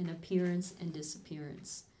disappearance and appearance and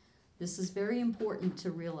disappearance. This is very important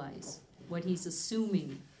to realize what he's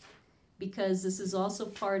assuming, because this is also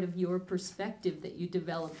part of your perspective that you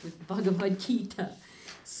developed with Bhagavad Gita.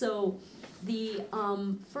 So the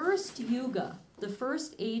first yuga, the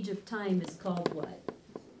first age of time is called what?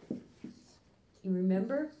 You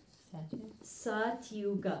remember?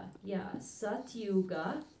 Satyuga. Yeah,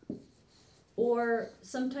 Satyuga. Or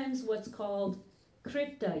sometimes what's called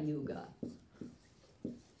Krita Yuga.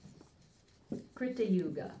 Krita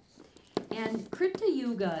Yuga. And Krita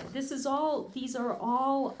Yuga, these are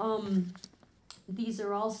all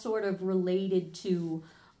sort of related to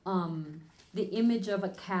the image of a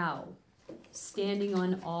cow standing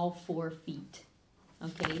on all 4 feet.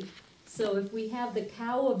 Okay? So if we have the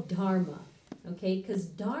cow of Dharma, okay, because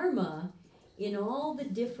Dharma in all the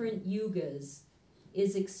different yugas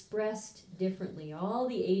is expressed differently. All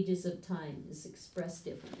the ages of time is expressed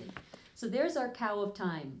differently. So there's our cow of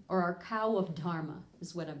time, or our cow of Dharma,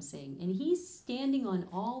 is what I'm saying. And he's standing on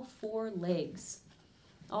all 4 legs.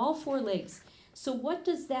 All 4 legs. So what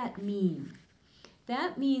does that mean?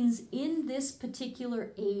 That means in this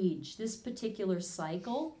particular age, this particular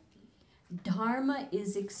cycle, Dharma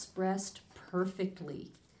is expressed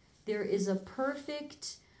perfectly. There is a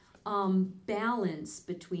perfect balance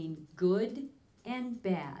between good and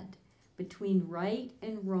bad, between right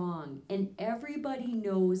and wrong, and everybody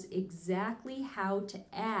knows exactly how to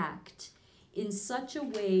act in such a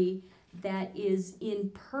way that is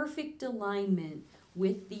in perfect alignment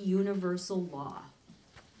with the universal law.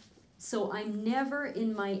 So I'm never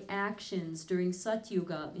in my actions during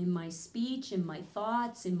Satyuga, in my speech, in my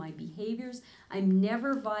thoughts, in my behaviors, I'm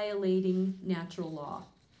never violating natural law.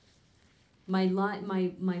 My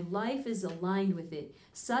life is aligned with it.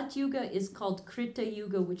 Satyuga is called Krita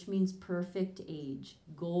Yuga, which means perfect age,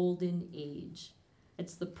 golden age.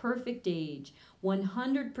 It's the perfect age.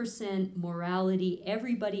 100% morality,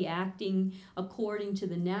 everybody acting according to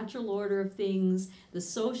the natural order of things. The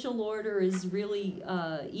social order is really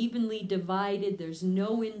evenly divided. There's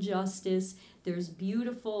no injustice. There's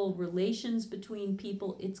beautiful relations between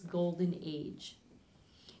people. It's golden age.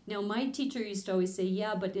 Now, my teacher used to always say,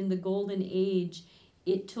 yeah, but in the golden age,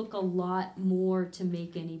 it took a lot more to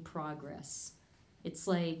make any progress. It's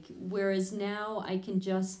like, whereas now I can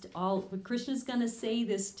but Krishna's going to say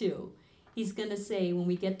this too. He's going to say, when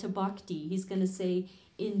we get to bhakti, he's going to say,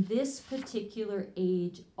 in this particular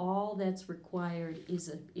age, all that's required is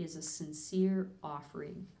a sincere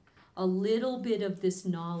offering. A little bit of this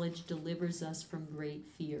knowledge delivers us from great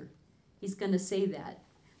fear. He's going to say that.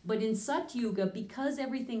 But in Satyuga, because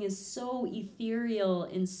everything is so ethereal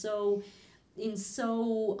and so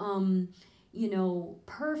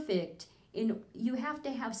perfect, you have to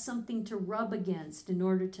have something to rub against in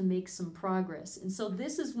order to make some progress. And so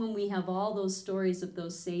this is when we have all those stories of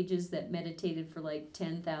those sages that meditated for like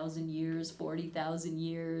 10,000 years, 40,000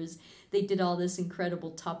 years. They did all this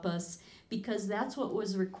incredible tapas because that's what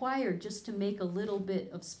was required just to make a little bit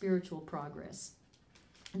of spiritual progress.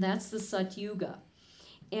 That's the Satyuga.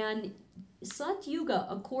 And Satyuga,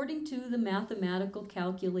 according to the mathematical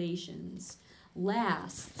calculations,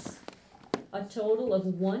 lasts a total of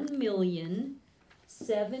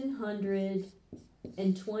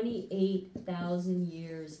 1,728,000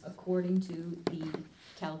 years, according to the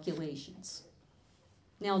calculations.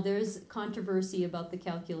 Now, there's controversy about the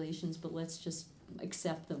calculations, but let's just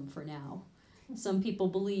accept them for now. Some people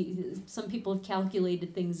have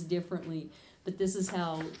calculated things differently, but this is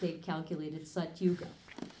how they've calculated Satyuga.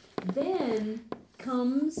 Then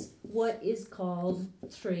comes what is called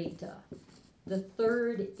Treta, the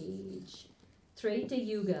third age, Treta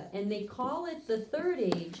Yuga. And they call it the third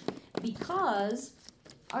age because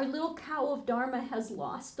our little cow of Dharma has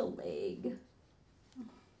lost a leg.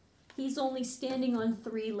 He's only standing on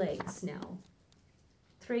 3 legs now.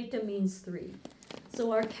 Treta means 3.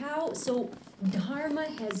 So Dharma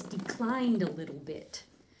has declined a little bit.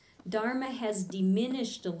 Dharma has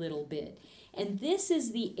diminished a little bit. And this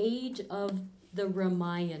is the age of the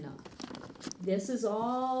Ramayana. This is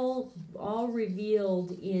all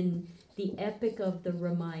revealed in the epic of the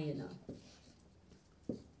Ramayana.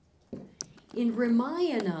 In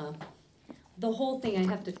Ramayana, the whole thing, I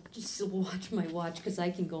have to just watch my watch because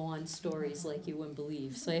I can go on stories like you wouldn't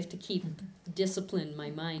believe. So I have to keep discipline my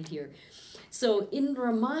mind here. So in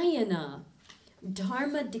Ramayana,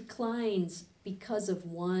 Dharma declines because of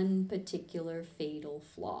one particular fatal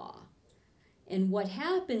flaw. And what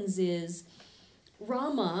happens is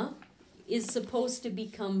Rama is supposed to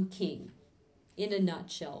become king. In a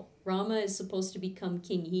nutshell, Rama is supposed to become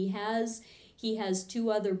king. He has 2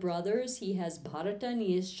 other brothers. He has Bharata and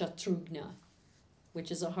he has Shatrughna,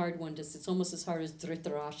 which is a hard one to. It's almost as hard as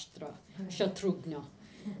Dhritarashtra, Shatrughna.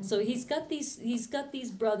 So he's got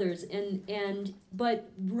these brothers,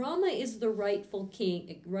 but Rama is the rightful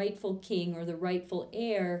king or the rightful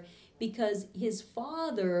heir because his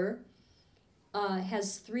father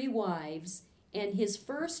has 3 wives. And his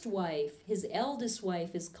first wife, his eldest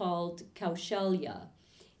wife, is called Kaushalya.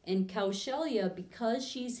 And Kaushalya, because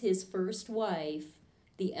she's his first wife,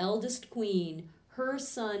 the eldest queen, her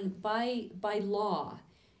son, by law,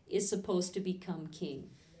 is supposed to become king.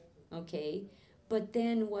 Okay? But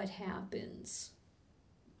then what happens?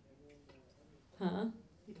 Huh?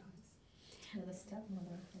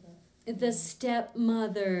 The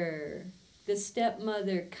stepmother. The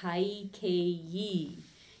stepmother, Kaikeyi.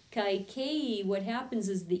 Kaikeyi, what happens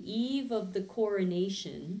is the eve of the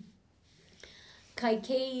coronation,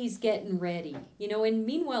 Kaikeyi's getting ready, and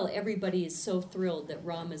meanwhile everybody is so thrilled that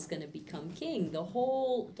Rama's going to become king. The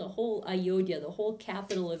whole Ayodhya, the whole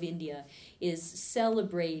capital of India is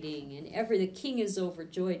celebrating, and the king is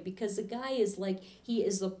overjoyed because the guy he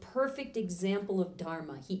is the perfect example of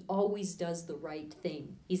dharma. He always does the right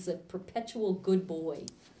thing. He's a perpetual good boy.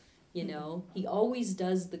 He always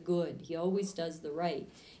does the good. He always does the right.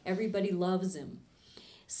 Everybody loves him.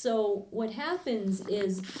 So what happens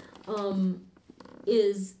is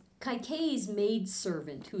Kaikeyi's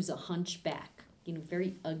maidservant, who's a hunchback,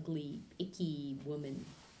 very ugly, icky woman.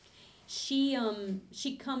 She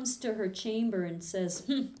comes to her chamber and says,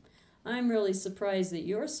 "I'm really surprised that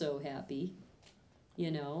you're so happy,"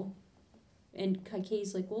 And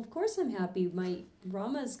Kaikeyi's like, "Well, of course I'm happy. My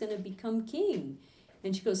Rama is going to become king."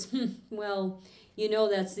 And she goes, "Well,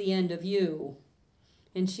 that's the end of you."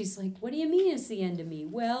 And she's like, "What do you mean it's the end of me?"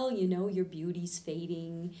 "Well, your beauty's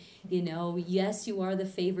fading. Yes, you are the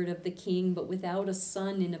favorite of the king, but without a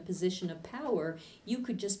son in a position of power, you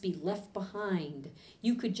could just be left behind.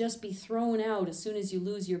 You could just be thrown out as soon as you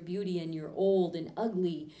lose your beauty and you're old and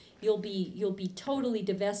ugly. You'll be totally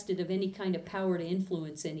divested of any kind of power to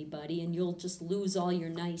influence anybody, and you'll just lose all your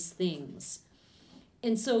nice things."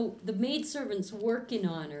 And so the maidservant's working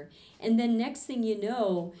on her, and then next thing you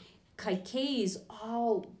know, Kaikeyi's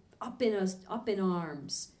all up in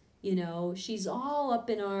arms. She's all up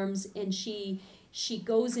in arms, and she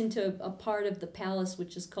goes into a part of the palace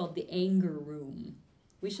which is called the anger room.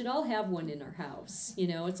 We should all have one in our house.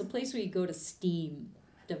 It's a place where you go to steam,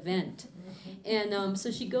 to vent. And so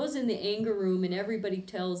she goes in the anger room, and everybody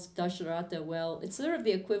tells Dasharatha, well, it's sort of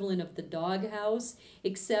the equivalent of the doghouse,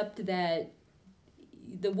 except that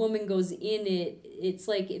the woman goes in it. It's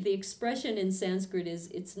like the expression in Sanskrit is,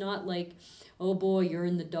 it's not like, "Oh boy, you're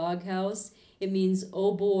in the doghouse." It means,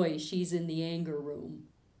 "Oh boy, she's in the anger room."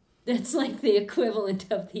 That's like the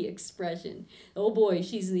equivalent of the expression. "Oh boy,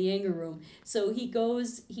 she's in the anger room." So he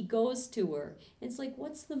goes to her. And it's like,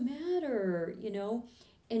 "What's the matter?"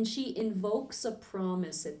 And she invokes a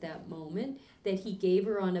promise at that moment that he gave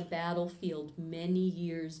her on a battlefield many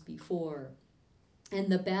years before. And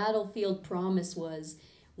the battlefield promise was,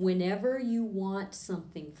 whenever you want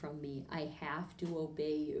something from me, I have to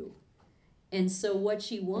obey you. And so what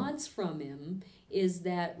she wants from him is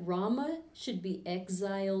that Rama should be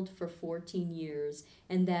exiled for 14 years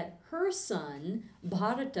and that her son,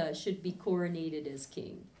 Bharata, should be coronated as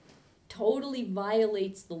king. Totally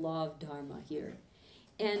violates the law of Dharma here.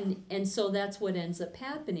 And so that's what ends up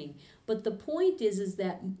happening. But the point is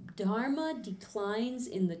that Dharma declines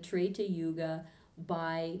in the Treta Yuga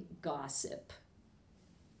by gossip.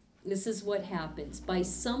 This is what happens. By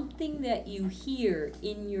something that you hear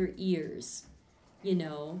in your ears.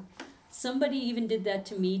 Somebody even did that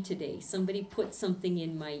to me today. Somebody put something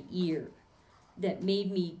in my ear that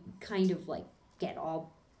made me kind of get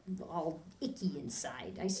all icky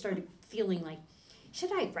inside. I started feeling like,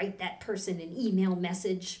 should I write that person an email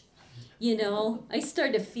message? I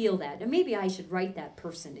started to feel that. And maybe I should write that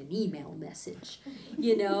person an email message,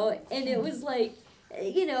 And it was like,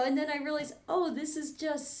 and then I realized, oh, this is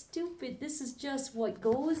just stupid. This is just what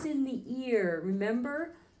goes in the ear.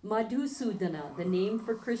 Remember? Madhusudana, the name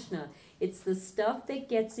for Krishna. It's the stuff that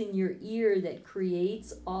gets in your ear that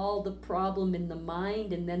creates all the problem in the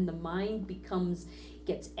mind, and then the mind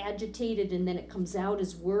gets agitated, and then it comes out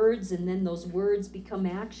as words, and then those words become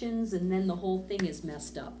actions, and then the whole thing is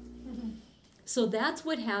messed up. So that's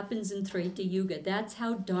what happens in Treta Yuga. That's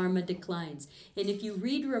how Dharma declines. And if you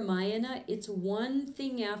read Ramayana, it's one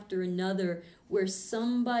thing after another where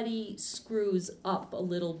somebody screws up a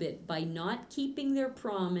little bit by not keeping their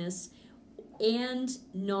promise and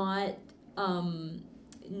not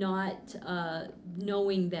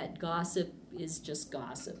knowing that gossip is just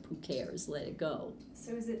gossip. Who cares? Let it go.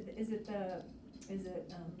 So is it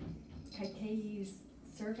Kaikeyi's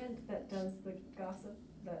servant that does the gossip?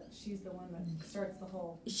 That she's the one that starts the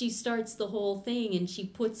whole. She starts the whole thing, and she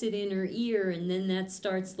puts it in her ear, and then that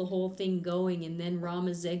starts the whole thing going, and then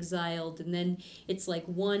Rama's exiled, and then it's like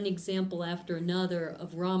one example after another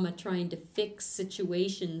of Rama trying to fix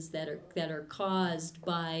situations that are caused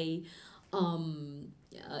by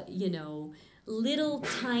little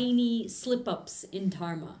tiny slip-ups in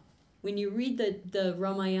dharma. When you read the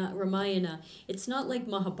Ramayana, it's not like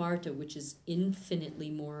Mahabharata, which is infinitely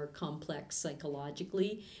more complex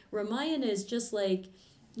psychologically. Ramayana is just like,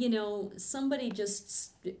 somebody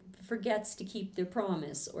just forgets to keep their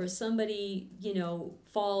promise, or somebody,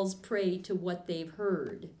 falls prey to what they've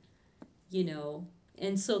heard,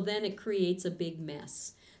 and so then it creates a big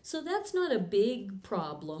mess. So that's not a big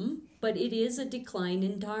problem, but it is a decline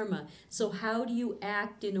in dharma. So how do you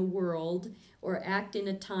act in a world or act in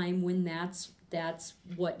a time when that's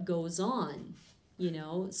what goes on?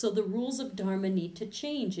 So the rules of dharma need to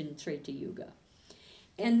change in Treta Yuga.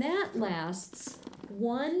 And that lasts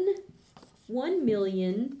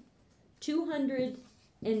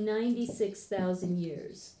 1,296,000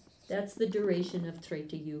 years. That's the duration of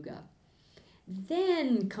Treta Yuga.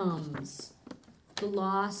 Then comes the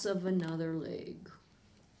loss of another leg.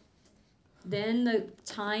 Then the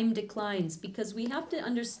time declines, because we have to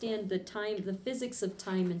understand the physics of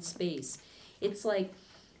time and space. It's like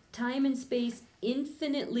time and space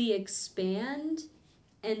infinitely expand,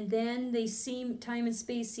 and then time and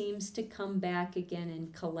space seems to come back again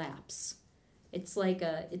and collapse. It's like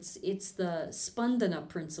it's the Spandana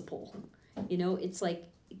principle. It's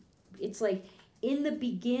like in the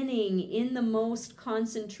beginning, in the most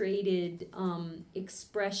concentrated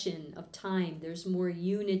expression of time, there's more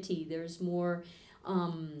unity, there's more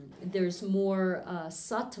sattva,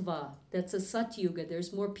 that's a satyuga,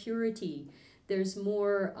 there's more purity, there's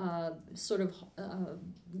more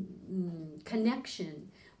connection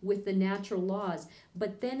with the natural laws.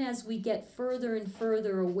 But then as we get further and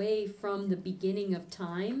further away from the beginning of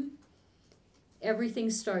time, everything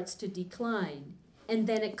starts to decline. And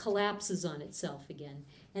then it collapses on itself again,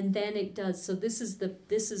 and then it does. So this is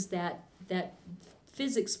that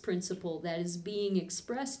physics principle that is being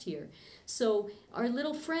expressed here. So our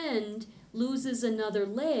little friend loses another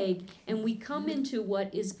leg, and we come into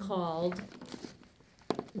what is called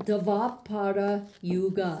Dvapara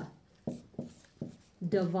Yuga.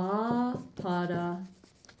 Dvapara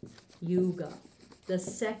Yuga, the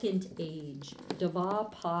second age.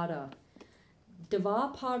 Dvapara.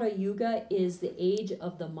 Dvapara Yuga is the age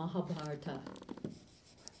of the Mahabharata.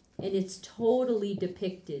 And it's totally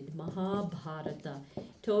depicted, Mahabharata,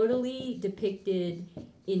 totally depicted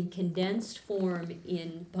in condensed form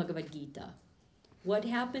in Bhagavad Gita. What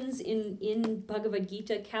happens in Bhagavad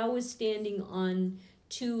Gita? Cow is standing on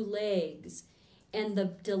two legs, and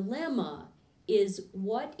the dilemma is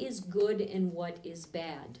what is good and what is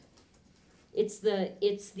bad. It's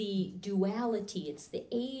the duality, it's the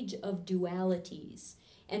age of dualities.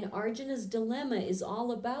 And Arjuna's dilemma is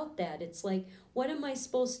all about that. It's like, what am I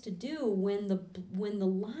supposed to do when the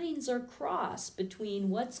lines are crossed between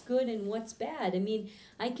what's good and what's bad? I mean,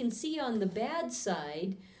 I can see on the bad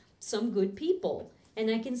side some good people,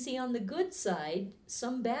 and I can see on the good side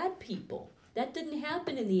some bad people. That didn't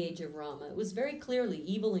happen in the age of Rama. It was very clearly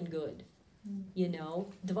evil and good.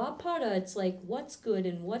 Dvapara, it's like, what's good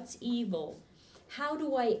and what's evil? How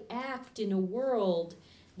do I act in a world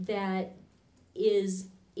that is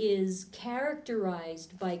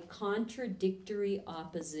characterized by contradictory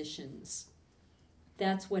oppositions?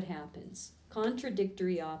 That's what happens.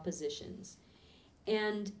 Contradictory oppositions.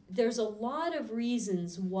 And there's a lot of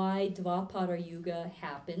reasons why Dvapara Yuga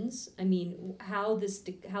happens. I mean, how this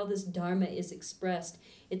dharma is expressed.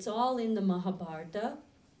 It's all in the Mahabharata.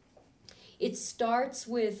 It starts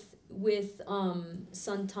with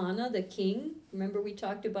Santana, the king. Remember, we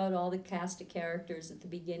talked about all the cast of characters at the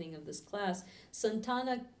beginning of this class.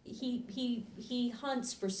 Santana, he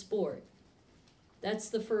hunts for sport. That's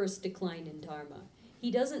the first decline in dharma. He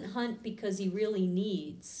doesn't hunt because he really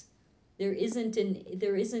needs. There isn't a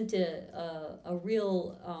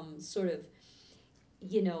real sort of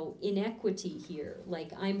inequity here.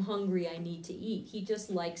 Like, I'm hungry, I need to eat. He just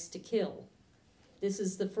likes to kill. This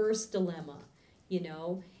is the first dilemma,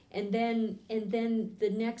 And then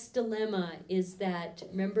the next dilemma is that,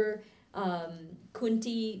 remember,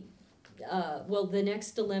 Kunti, the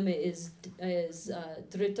next dilemma is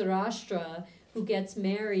Dhritarashtra, who gets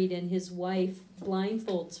married and his wife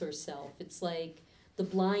blindfolds herself. It's like the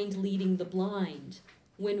blind leading the blind.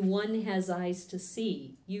 When one has eyes to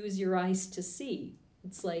see, use your eyes to see.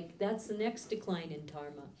 It's like, that's the next decline in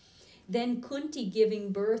dharma. Then Kunti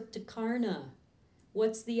giving birth to Karna.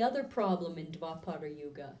 What's the other problem in Dvapara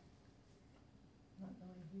Yuga?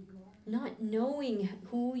 Not knowing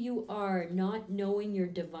who you are, not knowing your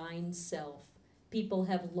divine self. People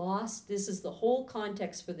have lost, this is the whole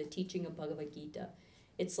context for the teaching of Bhagavad Gita.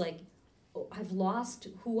 It's like, oh, I've lost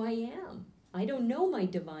who I am. I don't know my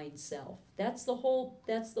divine self. That's the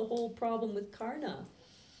whole problem with Karna.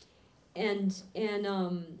 And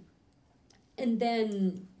then,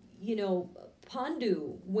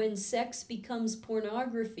 Pandu, when sex becomes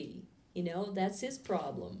pornography, that's his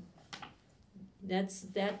problem.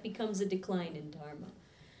 That becomes a decline in dharma.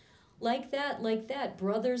 Like that,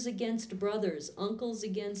 brothers against brothers, uncles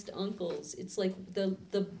against uncles. It's like the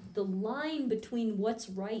line between what's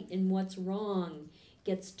right and what's wrong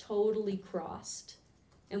gets totally crossed,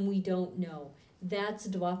 and we don't know. That's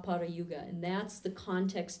Dvapara Yuga, and that's the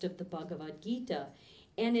context of the Bhagavad Gita.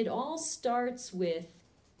 And it all starts with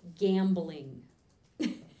gambling.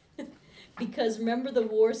 Because remember, the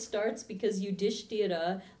war starts because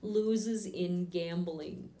Yudhishthira loses in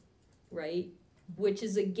gambling, right? Which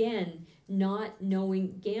is, again, not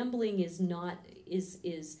knowing. Gambling is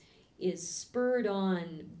spurred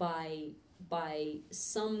on by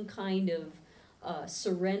some kind of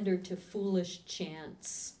surrender to foolish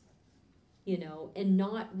chance, and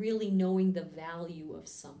not really knowing the value of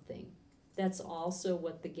something. That's also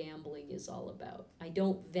what the gambling is all about. I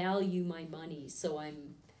don't value my money, so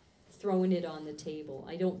I'm throwing it on the table.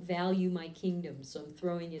 I don't value my kingdom, so I'm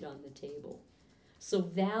throwing it on the table. So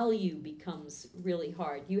value becomes really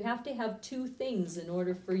hard. You have to have two things in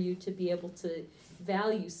order for you to be able to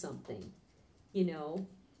value something.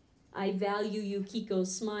 I value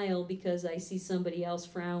Yukiko's smile because I see somebody else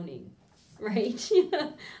frowning, right?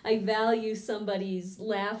 I value somebody's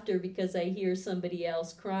laughter because I hear somebody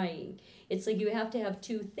else crying. It's like you have to have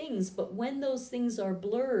two things, but when those things are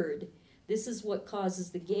blurred, this is what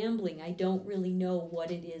causes the gambling. I don't really know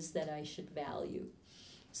what it is that I should value.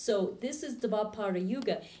 So this is Dvapara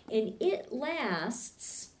Yuga, and it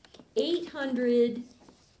lasts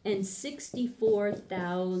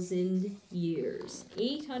 864,000 years.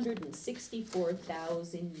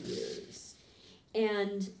 864,000 years.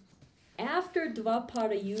 And after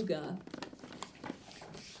Dvapara Yuga,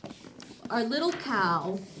 our little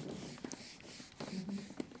cow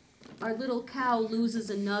loses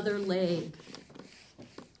another leg.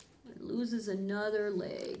 It loses another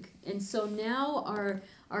leg. And so now our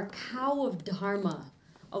cow of dharma,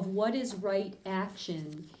 of what is right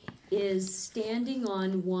action, is standing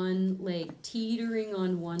on one leg, teetering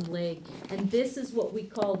on one leg. And this is what we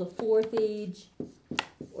call the fourth age,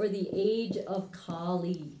 or the age of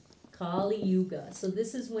Kali Yuga. So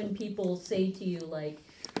this is when people say to you, like,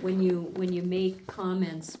 when you make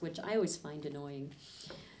comments, which I always find annoying,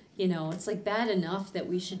 it's like bad enough that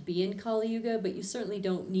we should be in Kali Yuga, but you certainly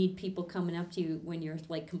don't need people coming up to you when you're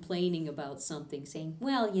like complaining about something, saying,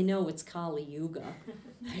 well, it's Kali Yuga.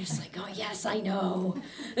 I'm just like, oh yes, I know.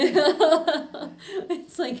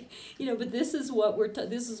 It's like, but this is what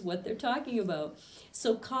this is what they're talking about.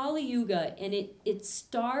 So Kali Yuga, and it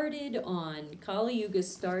started on, Kali Yuga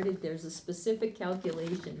started, there's a specific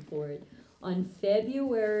calculation for it, on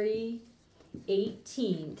February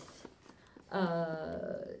 18th,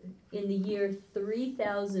 in the year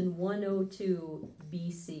 3102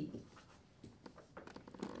 BC.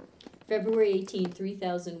 February 18,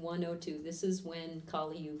 3102. This is when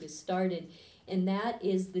Kali Yuga started, and that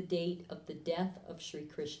is the date of the death of Sri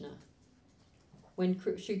Krishna. When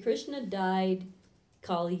Sri Krishna died,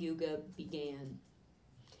 Kali Yuga began.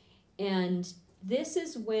 And this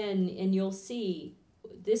is when, and you'll see,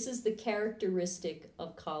 this is the characteristic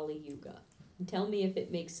of Kali Yuga. And tell me if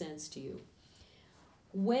it makes sense to you.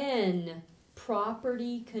 When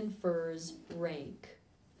property confers rank.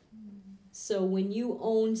 So when you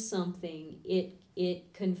own something,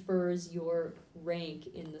 it confers your rank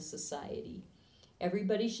in the society.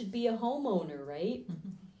 Everybody should be a homeowner, right?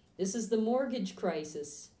 This is the mortgage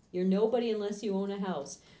crisis. You're nobody unless you own a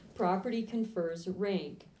house. Property confers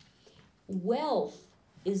rank. Wealth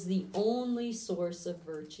is the only source of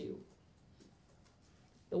virtue.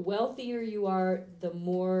 The wealthier you are, the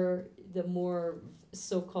more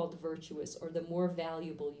so-called virtuous, or the more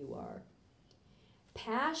valuable you are.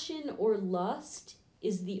 Passion or lust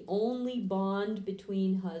is the only bond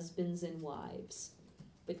between husbands and wives,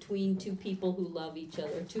 between two people who love each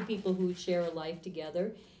other, two people who share a life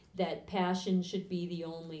together, that passion should be the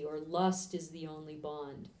only, or lust is the only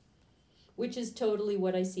bond, which is totally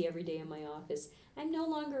what I see every day in my office. I'm no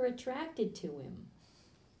longer attracted to him.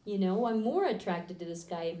 You know, I'm more attracted to this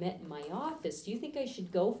guy I met in my office. Do you think I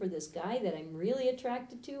should go for this guy that I'm really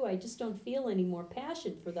attracted to? I just don't feel any more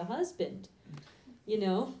passion for the husband. You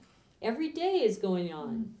know, every day is going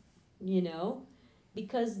on, you know,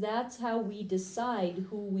 because that's how we decide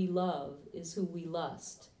who we love, is who we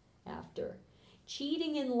lust after.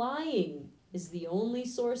 Cheating and lying is the only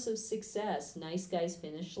source of success. Nice guys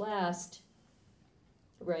finish last,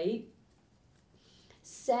 right?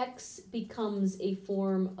 Sex becomes a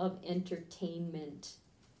form of entertainment.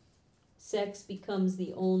 Sex becomes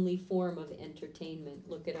the only form of entertainment.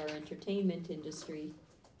 Look at our entertainment industry.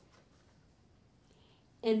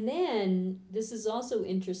 And then, this is also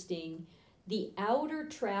interesting, the outer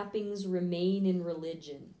trappings remain in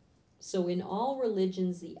religion. So in all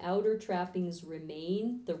religions, the outer trappings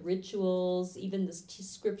remain, the rituals, even the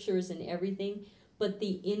scriptures and everything, but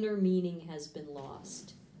the inner meaning has been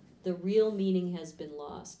lost. The real meaning has been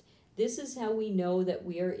lost. This is how we know that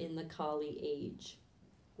we are in the Kali age,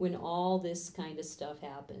 when all this kind of stuff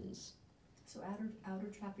happens. So outer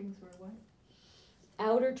trappings were what?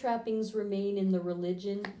 Outer trappings remain in the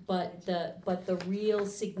religion, but the real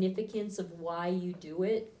significance of why you do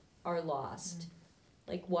it are lost.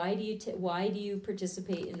 Like, why do you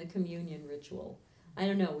participate in the communion ritual? I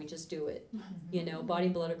don't know, we just do it. You know, body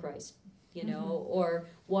and blood of Christ. You know, or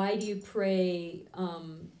why do you pray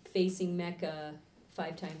facing Mecca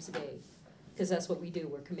 5 times a day? Because that's what we do.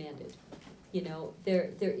 We're commanded. You know,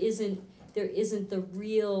 there isn't the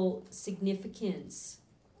real significance.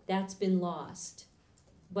 That's been lost.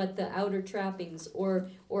 But the outer trappings, or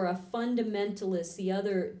a fundamentalist, the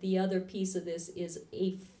other piece of this is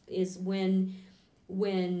when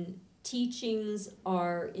teachings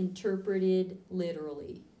are interpreted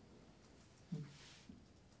literally.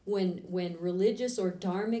 When religious or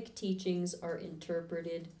dharmic teachings are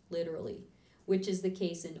interpreted literally, which is the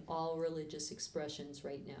case in all religious expressions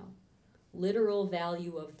right now. Literal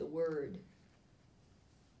value of the word.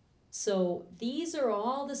 So these are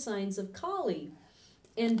all the signs of Kali.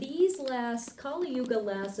 And Kali Yuga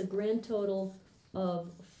lasts a grand total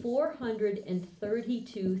of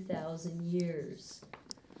 432,000 years.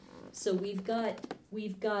 So we've got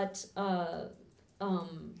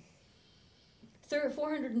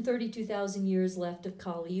 432,000 years left of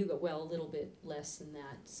Kali Yuga. Well, a little bit less than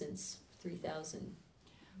that, since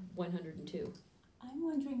 3,102. I'm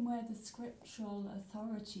wondering where the scriptural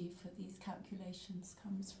authority for these calculations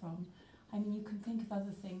comes from. I mean, you can think of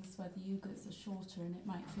other things where the yugas are shorter and it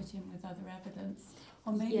might fit in with other evidence.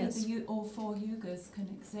 Or maybe Yes. all 4 yugas can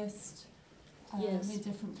exist Yes. in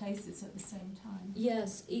different places at the same time.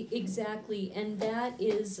 Yes, exactly, and that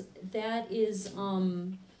is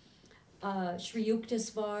Sri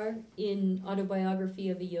Yukteswar in Autobiography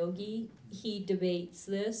of a Yogi. He debates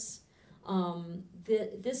this.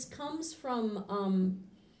 This comes from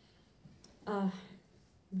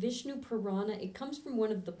Vishnu Purana. It comes from one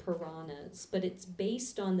of the Puranas, but it's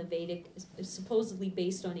based on the Vedic, supposedly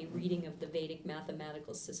based on a reading of the Vedic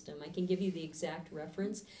mathematical system. I can give you the exact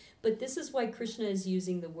reference, but this is why Krishna is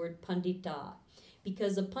using the word pandita,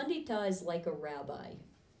 because a pandita is like a rabbi,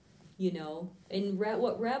 you know, and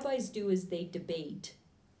what rabbis do is they debate,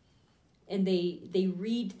 and they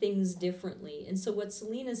read things differently. And so what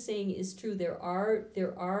Selena's saying is true. There are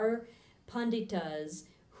panditas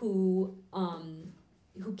who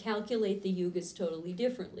calculate the yugas totally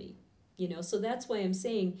differently, you know. So that's why I'm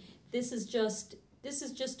saying this is just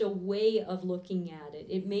a way of looking at it.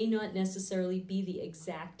 It may not necessarily be the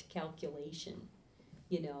exact calculation,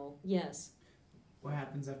 you know. Yes. What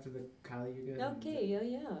happens after the Kali Yuga? Okay.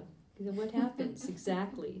 Yeah. What happens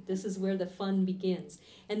exactly? This is where the fun begins.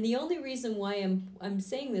 And the only reason why I'm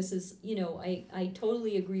saying this is, you know, I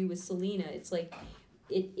totally agree with Selena. It's like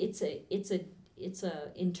it's a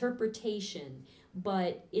interpretation,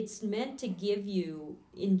 but it's meant to give you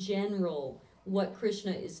in general what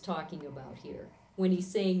Krishna is talking about here when he's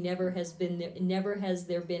saying never has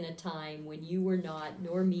there been a time when you were not,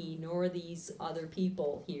 nor me, nor these other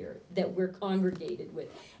people here that we're congregated with,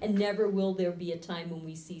 and never will there be a time when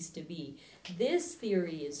we cease to be. This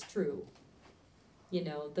theory is true. You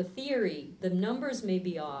know, the theory, the numbers may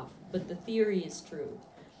be off, but the theory is true.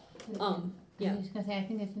 Yeah. I was going to say, I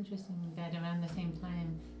think it's interesting that around the same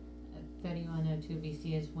time, 3102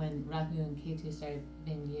 BC is when Rahu and Ketu started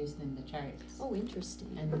being used in the charts. Oh,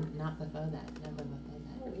 interesting. And not before that, never before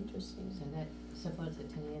that. Oh, interesting. So that supports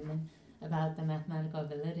it to me. And then about the mathematical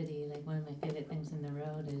validity, like one of my favorite things in the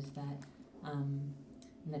road is that in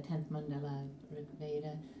the 10th mandala Rig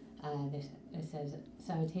Veda, it says,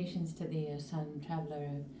 salutations to the sun traveler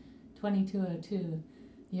of 2202,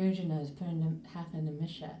 Yurjana is per half a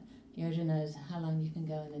nimisha. Yurjana is how long you can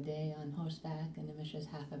go in a day on horseback, and nimisha is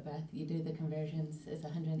half a breath. You do the conversions, it's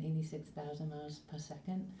 186,000 miles per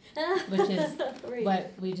second, which is right.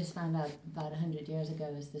 what we just found out about 100 years ago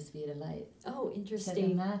is the speed of light. Oh, So the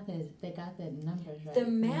interesting. math is, they got the numbers right. The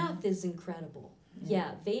math is incredible. Yeah.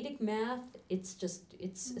 Yeah, Vedic math,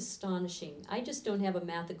 it's astonishing. I just don't have a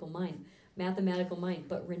mathematical mind,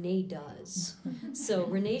 but Renee does. So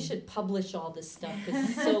Renee should publish all this stuff because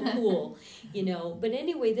it's so cool, you know. But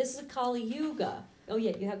anyway, this is a Kali Yuga. Oh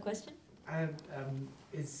yeah, you have a question?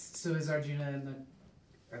 Is Arjuna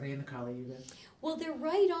are they in the Kali Yuga? Well, they're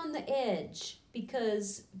right on the edge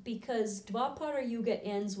because Dvapara Yuga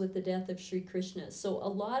ends with the death of Sri Krishna. So a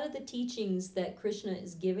lot of the teachings that Krishna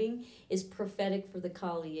is giving is prophetic for the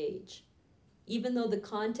Kali age. Even though the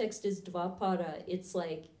context is Dvapara, it's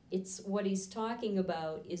like it's what he's talking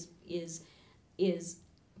about is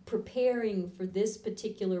preparing for this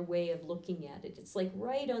particular way of looking at it. It's like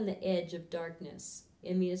right on the edge of darkness.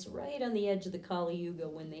 I mean, it's right on the edge of the Kali Yuga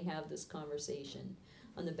when they have this conversation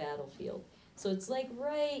on the battlefield. So it's like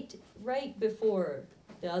right before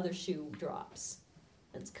the other shoe drops.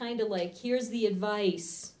 It's kind of like, here's the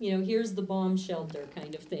advice, you know, here's the bomb shelter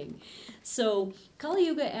kind of thing. So Kali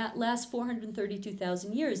Yuga lasts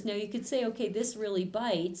 432,000 years. Now you could say, okay, this really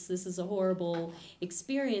bites. This is a horrible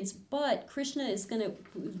experience. But Krishna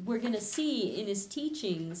we're going to see in his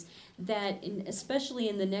teachings that, especially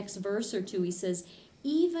in the next verse or two, he says,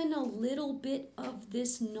 even a little bit of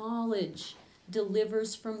this knowledge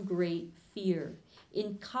delivers from great fear.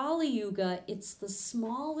 In Kali Yuga, it's the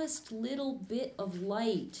smallest little bit of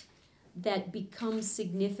light that becomes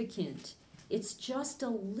significant. It's just a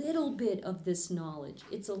little bit of this knowledge.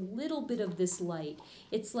 It's a little bit of this light.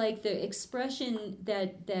 It's like the expression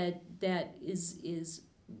that is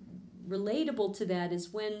relatable to that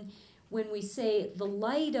is when we say the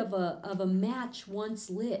light of a match once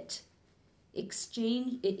lit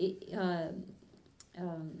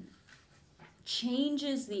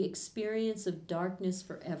changes the experience of darkness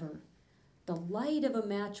forever. The light of a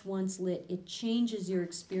match once lit, it changes your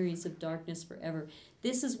experience of darkness forever.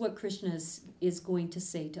 This is what Krishna is going to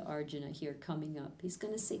say to Arjuna here coming up. He's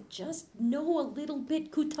going to say, just know a little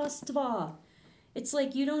bit kutastva. It's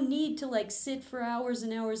like you don't need to like sit for hours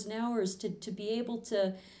and hours and hours to be able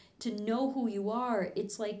to know who you are.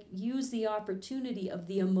 It's like use the opportunity of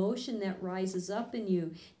the emotion that rises up in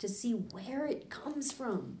you to see where it comes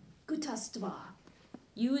from. Kutastva.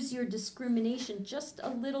 Use your discrimination, just a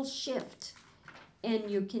little shift, and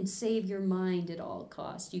you can save your mind at all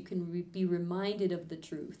costs. You can be reminded of the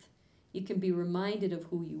truth. You can be reminded of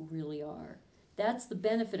who you really are. That's the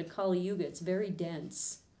benefit of Kali Yuga. It's very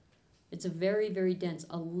dense. It's a very, very dense.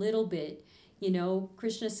 A little bit, you know,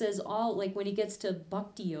 Krishna says like when he gets to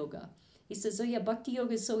Bhakti Yoga, he says, oh yeah, Bhakti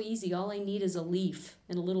Yoga is so easy. All I need is a leaf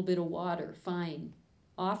and a little bit of water. Fine.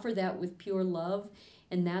 Offer that with pure love.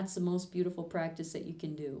 And that's the most beautiful practice that you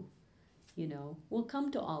can do. You know, we'll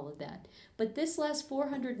come to all of that. But this lasts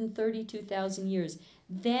 432,000 years.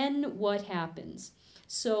 Then what happens?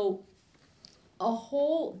 So the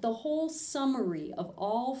whole summary of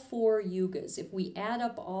all four yugas, if we add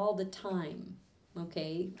up all the time,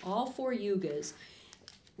 okay, all four yugas,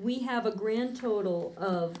 we have a grand total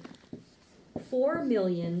of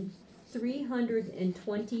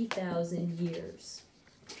 4,320,000 years.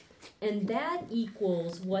 And that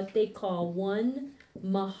equals what they call one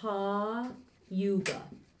Maha Yuga.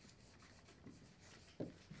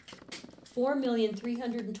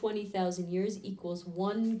 4,320,000 years equals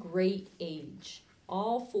one great age.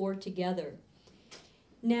 All four together.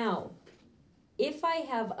 Now, if I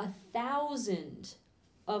have 1,000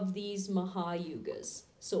 of these Maha Yugas,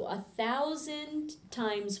 so 1,000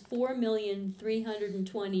 times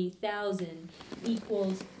 4,320,000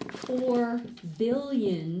 equals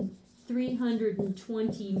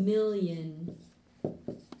 4,320,000,000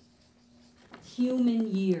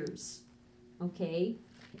 human years. Okay?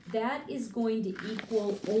 That is going to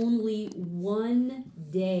equal only one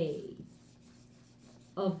day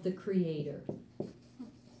of the Creator.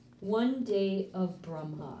 One day of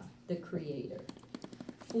Brahma, the Creator.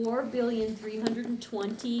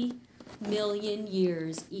 4,320,000,000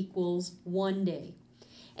 years equals one day.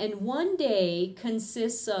 And one day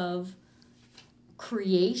consists of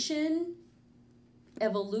creation,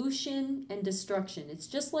 evolution, and destruction. It's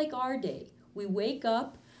just like our day. We wake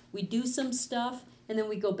up, we do some stuff, and then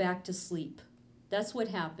we go back to sleep. That's what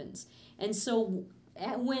happens. And so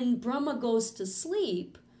when Brahma goes to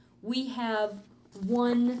sleep, we have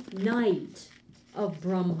one night of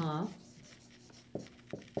Brahma,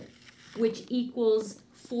 which equals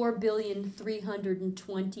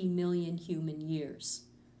 4,320,000,000 human years.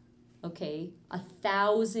 Okay,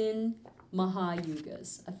 1,000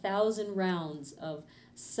 Mahayugas, 1,000 rounds of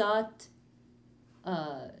Sat,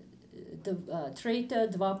 Treta,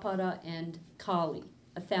 Dvapara, and Kali,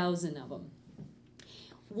 1,000 of them.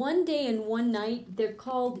 One day and one night, they're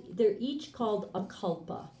each called a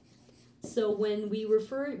kalpa. So when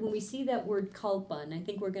we see that word kalpa, and I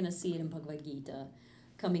think we're going to see it in Bhagavad Gita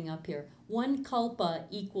coming up here, one kalpa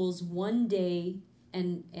equals one day,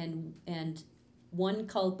 and one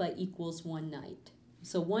kalpa equals one night.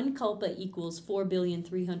 So one kalpa equals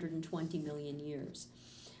 4,320,000,000 years.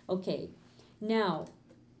 Okay, now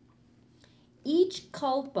each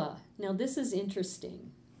kalpa, now this is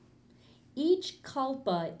interesting. Each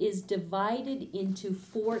kalpa is divided into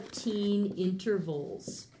 14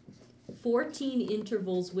 intervals. 14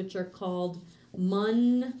 intervals which are called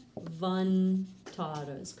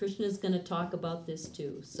manvantaras. Krishna is going to talk about this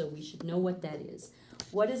too, so we should know what that is.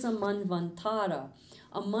 What is a manvantara?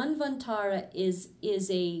 A manvantara is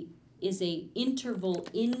a interval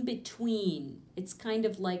in between. It's kind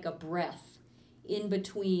of like a breath in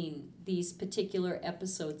between these particular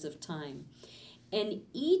episodes of time. And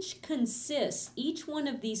each one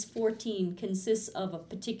of these 14 consists of a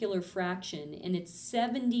particular fraction, and it's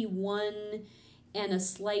 71 and a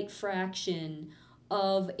slight fraction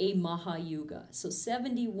of a Mahayuga. So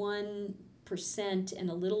 71% and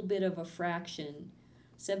a little bit of a fraction,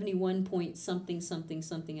 71 point something, something,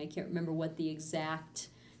 something, I can't remember what the exact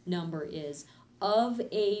number is, of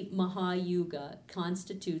a Mahayuga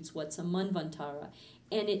constitutes what's a Manvantara.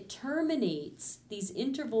 And it terminates, these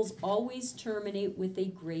intervals always terminate with a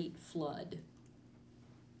great flood.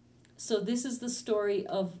 So this is the story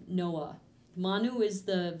of Noah. Manu is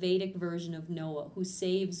the Vedic version of Noah, who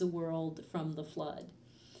saves the world from the flood.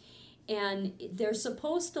 And they're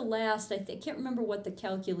supposed to last, I can't remember what the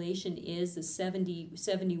calculation is, the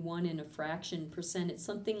 71 and a fraction percent. It's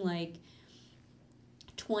something like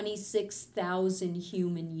 26,000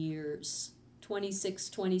 human years.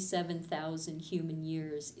 27,000 human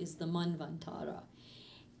years is the Manvantara.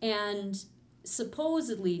 And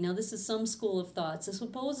supposedly, now this is some school of thought, so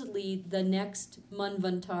supposedly the next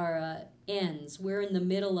Manvantara ends. We're in the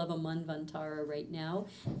middle of a Manvantara right now.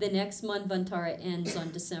 The next Manvantara ends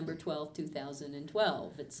on December 12,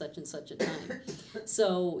 2012. It's such and such a time.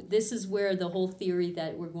 So this is where the whole theory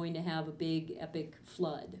that we're going to have a big epic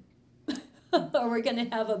flood or we're going to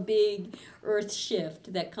have a big earth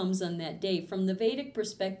shift that comes on that day. From the Vedic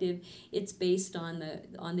perspective, it's based on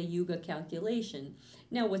the yuga calculation.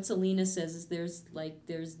 Now, what Selena says is there's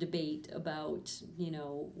debate about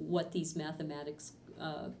what these mathematics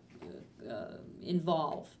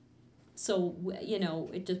involve. So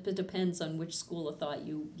it depends on which school of thought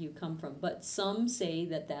you come from. But some say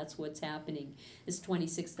that that's what's happening. This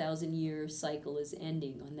 26,000 year cycle is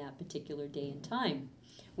ending on that particular day and time,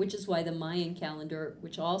 which is why the Mayan calendar,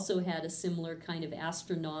 which also had a similar kind of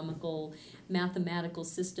astronomical, mathematical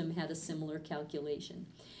system, had a similar calculation.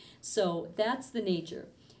 So that's the nature.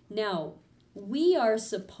 Now, we are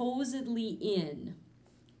supposedly in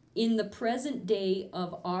the present day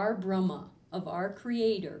of our Brahma, of our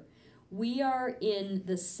Creator, we are in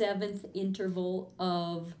the 7th interval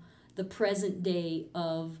of the present day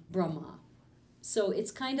of Brahma. So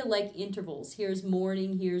it's kind of like intervals. Here's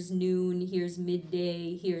morning, here's noon, here's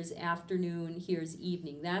midday, here's afternoon, here's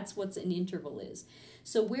evening. That's what an interval is.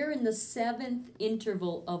 So we're in the 7th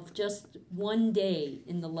interval of just one day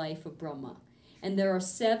in the life of Brahma. And there are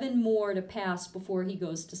 7 more to pass before he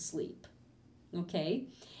goes to sleep. Okay?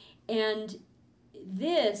 And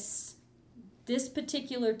this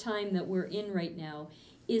particular time that we're in right now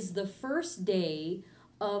is the first day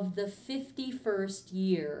of the 51st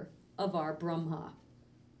year of our Brahma.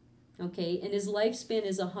 Okay, and his lifespan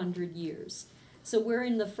is 100 years. So we're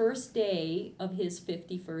in the first day of his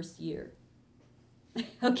 51st year.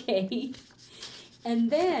 Okay, and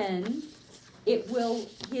then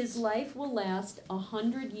his life will last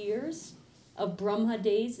 100 years of Brahma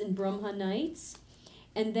days and Brahma nights.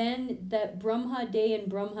 And then that Brahma day and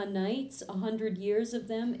Brahma nights, 100 years of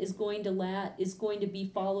them, is going to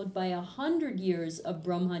be followed by 100 years of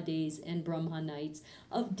Brahma days and Brahma nights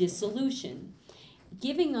of dissolution,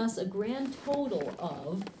 giving us a grand total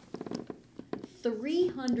of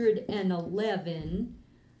 311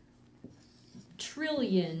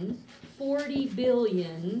 trillion 40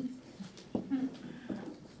 billion. I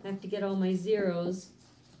have to get all my zeros.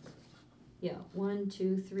 Yeah, 1,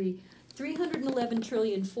 2, 3. 311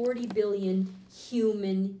 trillion 40 billion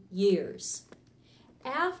human years.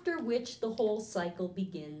 After which the whole cycle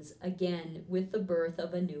begins again with the birth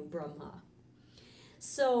of a new Brahma.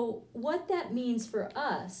 So what that means for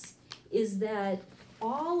us is that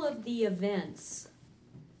all of the events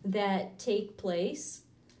that take place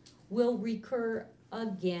will recur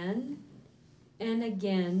again and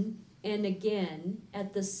again and again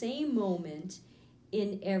at the same moment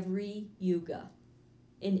in every yuga,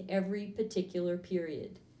 in every particular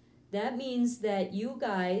period. That means that you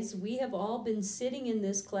guys, we have all been sitting in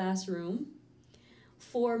this classroom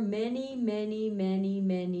for many, many, many,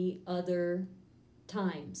 many other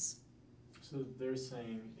times. So they're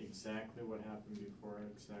saying exactly what happened before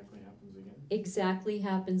exactly happens again? Exactly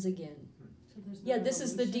happens again. So there's no Yeah, this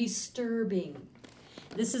is the evolution. disturbing.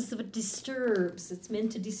 This is what disturbs. It's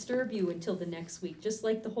meant to disturb you until the next week. Just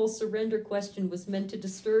like the whole surrender question was meant to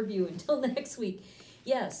disturb you until next week.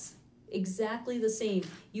 Yes, exactly the same.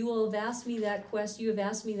 You will have asked me that question. You have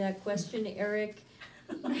asked me that question, Eric,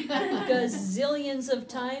 gazillions of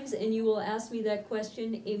times, and you will ask me that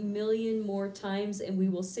question a million more times, and we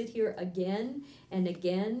will sit here again and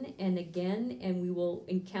again and again, and we will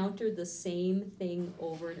encounter the same thing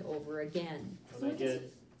over and over again. Will they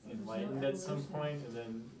get enlightened at some point and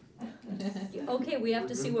then Okay, we have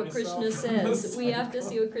to see what Remove Krishna myself from says. this We have to cycle.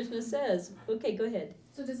 see what Krishna says. Okay, go ahead.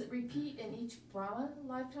 So does it repeat in each Brahma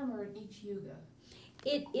lifetime or in each yuga?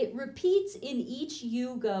 It repeats in each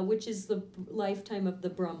yuga, which is the lifetime of the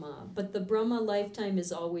Brahma, but the Brahma lifetime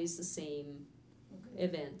is always the same Okay.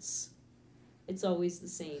 events. It's always the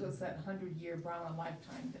same. So it's that 100-year Brahma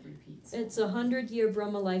lifetime that repeats. It's a 100-year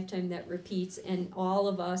Brahma lifetime that repeats, and all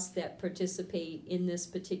of us that participate in this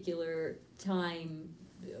particular time,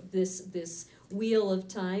 this wheel of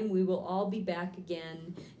time, we will all be back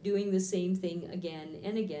again, doing the same thing again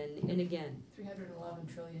and again and again. 311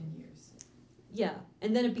 trillion years. Yeah,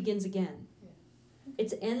 and then it begins again. Yeah.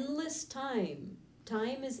 It's endless time.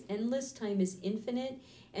 Time is endless, time is infinite,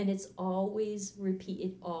 and it's always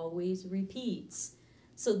it always repeats.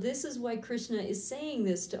 So this is why Krishna is saying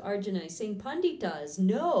this to Arjuna. He's saying, Panditas,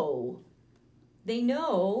 know. They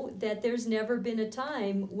know that there's never been a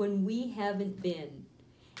time when we haven't been.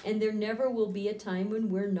 And there never will be a time when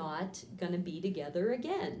we're not going to be together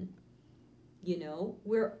again. You know,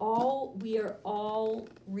 we are all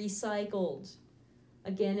recycled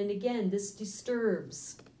again and again. This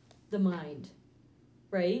disturbs the mind,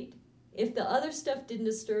 right? If the other stuff didn't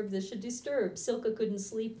disturb, this should disturb. Silka couldn't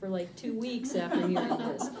sleep for like 2 weeks after hearing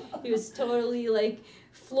this. He was totally like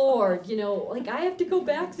floored, you know, like I have to go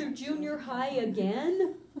back through junior high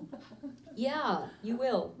again? Yeah, you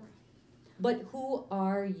will. But who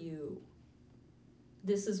are you?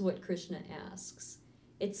 This is what Krishna asks.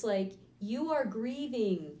 It's like, you are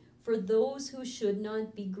grieving for those who should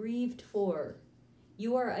not be grieved for.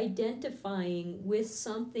 You are identifying with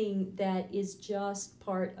something that is just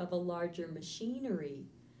part of a larger machinery.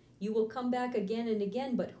 You will come back again and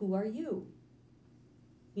again, but who are you?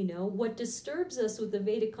 You know, what disturbs us with the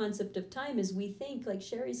Vedic concept of time is we think, like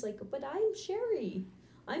Sherry's like, but I'm Sherry.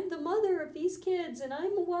 I'm the mother of these kids, and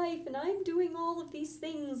I'm a wife, and I'm doing all of these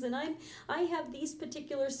things, and I have these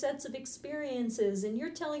particular sets of experiences, and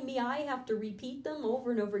you're telling me I have to repeat them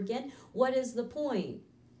over and over again? What is the point?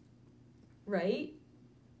 Right?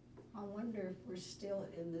 I wonder if we're still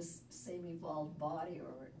in this same evolved body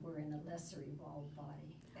or we're in a lesser evolved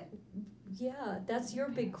body. Yeah, that's your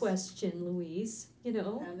big question, Louise. You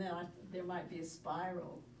know? And then there might be a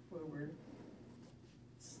spiral where we're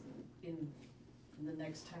in the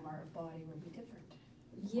next time our body will be different.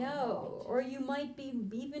 Yeah, or you might be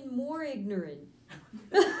even more ignorant.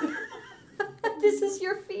 This is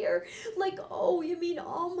your fear. Like, oh, you mean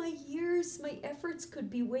all my years, my efforts could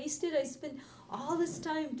be wasted? I spent all this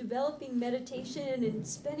time developing meditation and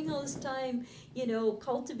spending all this time, you know,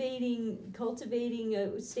 cultivating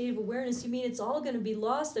a state of awareness. You mean it's all going to be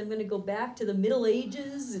lost? I'm going to go back to the Middle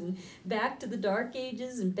Ages and back to the Dark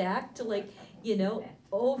Ages and back to, like, you know,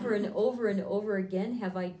 over and over and over again.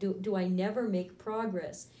 Do I never make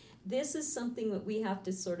progress? This is something that we have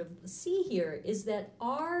to sort of see here, is that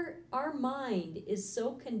our mind is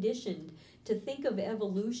so conditioned to think of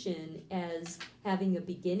evolution as having a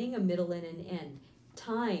beginning, a middle, and an end.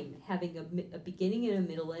 Time having a beginning and a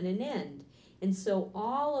middle and an end. And so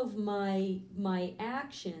all of my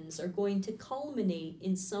actions are going to culminate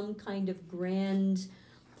in some kind of grand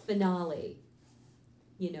finale,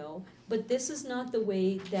 you know. But this is not the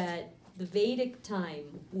way that the Vedic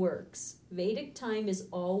time works. Vedic time is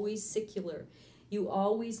always secular. You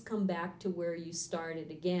always come back to where you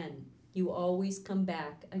started again. You always come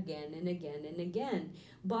back again and again and again.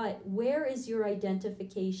 But where is your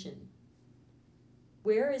identification?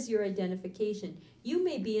 Where is your identification? You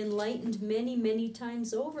may be enlightened many, many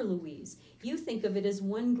times over, Louise. You think of it as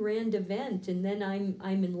one grand event, and then I'm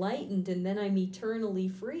enlightened, and then I'm eternally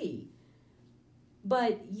free.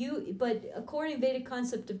 But according to Vedic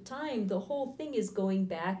concept of time, the whole thing is going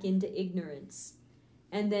back into ignorance,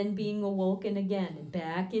 and then being awoken again, and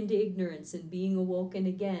back into ignorance, and being awoken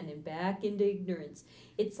again, and back into ignorance.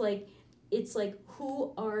 It's like,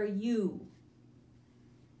 who are you?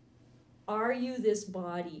 Are you this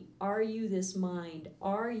body? Are you this mind?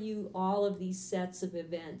 Are you all of these sets of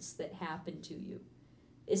events that happen to you?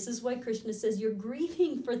 This is why Krishna says you're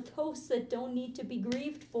grieving for those that don't need to be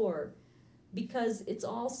grieved for, because it's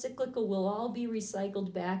all cyclical. We'll all be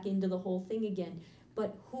recycled back into the whole thing again.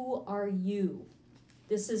 But who are you?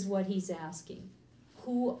 This is what he's asking.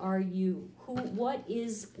 Who are you? What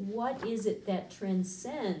is it that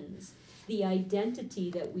transcends the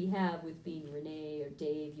identity that we have with being Renee or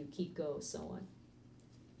Dave, Yukiko, so on?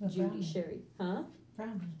 Well, Judy, Brahman. Sherry, huh?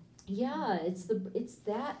 Brahman. Yeah, it's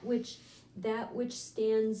that which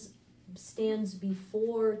stands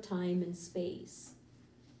before time and space.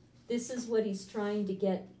 This is what he's trying to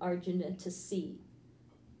get Arjuna to see.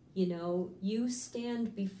 You know, you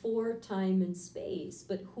stand before time and space,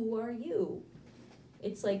 but who are you?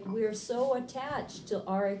 It's like we're so attached to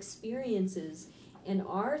our experiences and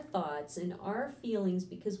our thoughts and our feelings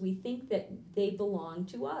because we think that they belong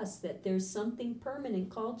to us, that there's something permanent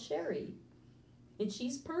called Sherry. And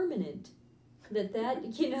she's permanent. That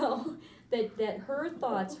her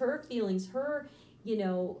thoughts, her feelings, her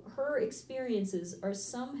experiences are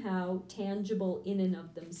somehow tangible in and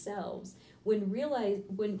of themselves, when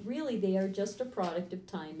really they are just a product of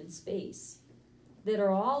time and space, that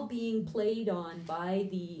are all being played on by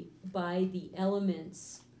the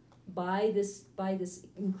elements, by this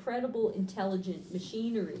incredible intelligent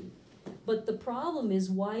machinery. But the problem is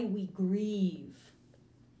why we grieve.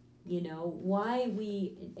 And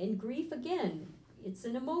grief, again, it's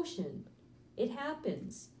an emotion. It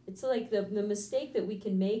happens. It's like the mistake that we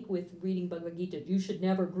can make with reading Bhagavad Gita. You should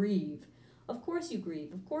never grieve. Of course you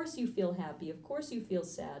grieve. Of course you feel happy. Of course you feel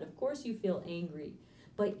sad. Of course you feel angry.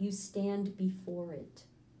 But you stand before it.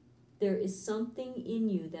 There is something in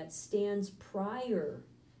you that stands prior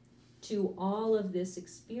to all of this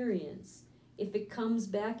experience. If it comes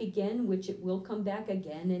back again, which it will come back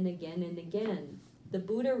again and again and again. The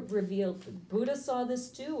Buddha saw this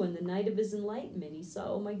too on the night of his enlightenment. He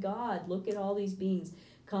saw, oh my God, look at all these beings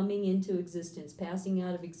coming into existence, passing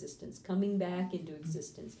out of existence, coming back into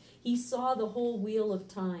existence. He saw the whole wheel of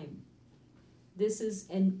time.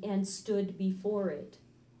 And stood before it.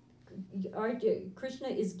 Krishna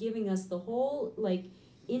is giving us the whole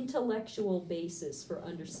intellectual basis for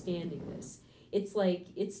understanding this. It's like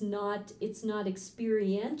it's not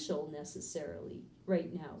experiential necessarily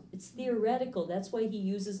right now. It's theoretical. That's why he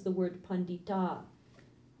uses the word pandita.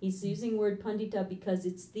 He's using the word pandita because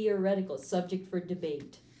it's theoretical, subject for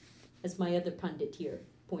debate, as my other pundit here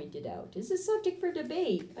pointed out. Is this subject for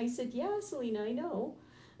debate? I said, yeah, Selena, I know.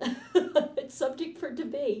 It's subject for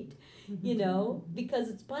debate, because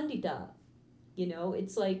it's pandita.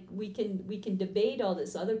 It's like we can debate all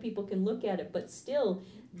this. Other people can look at it, but still,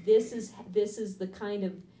 this is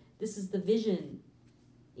the vision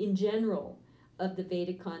in general of the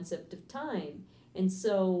Vedic concept of time. And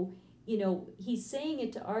so, he's saying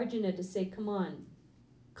it to Arjuna to say, come on,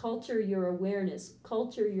 culture your awareness,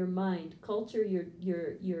 culture your mind, culture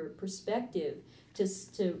your perspective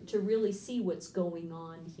to really see what's going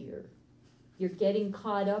on here. You're getting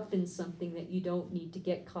caught up in something that you don't need to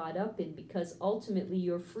get caught up in, because ultimately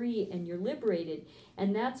you're free and you're liberated.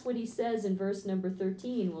 And that's what he says in verse number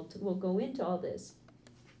 13. We'll go into all this.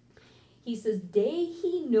 He says,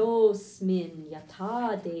 Dehi nosmin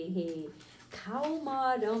yata dehe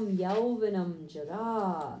kaumaram yauvanam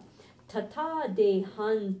jara tata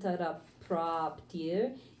dehantara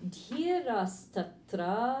praptir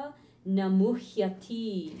dhirastatra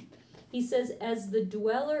namuhyati. He says, as the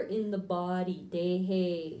dweller in the body,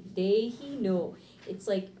 dehi no. It's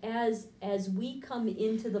like as we come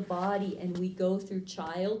into the body and we go through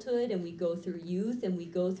childhood and we go through youth and we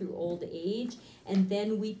go through old age, and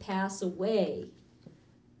then we pass away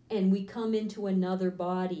and we come into another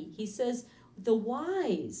body. He says the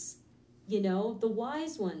wise, the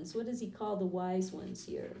wise ones. What does he call the wise ones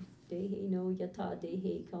here? Dehe no yata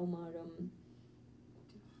dehe kaumaram.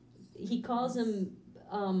 He calls them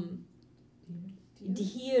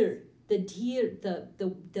dhir,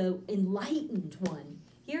 the enlightened one.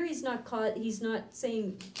 Here he's not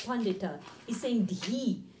saying pandita. He's saying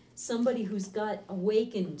dhi, somebody who's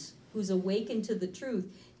awakened to the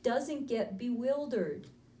truth, doesn't get bewildered.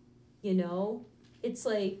 It's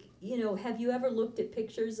like have you ever looked at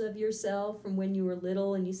pictures of yourself from when you were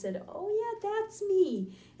little and you said, oh yeah, that's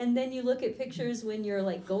me? And then you look at pictures when you're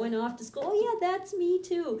like going off to school, oh yeah, that's me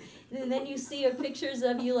too. And then you see pictures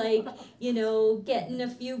of you like, getting a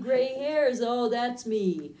few gray hairs, oh, that's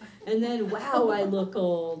me. And then, wow, I look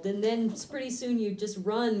old. And then pretty soon you just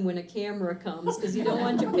run when a camera comes because you don't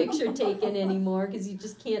want your picture taken anymore because you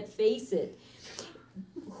just can't face it.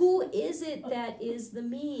 Who is it that is the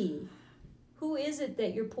me? Who is it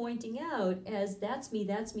that you're pointing out as that's me,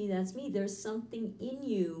 that's me, that's me? There's something in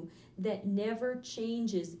you that never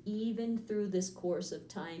changes even through this course of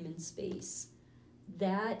time and space.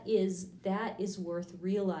 That is worth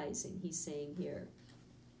realizing, he's saying here.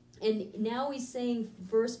 And now he's saying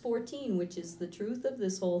verse 14, which is the truth of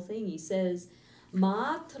this whole thing. He says,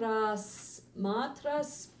 Matras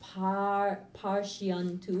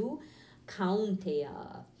parsyantu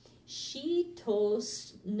kaunteya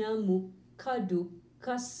shitos namukadukada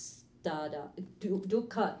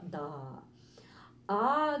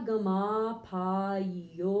agama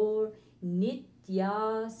payor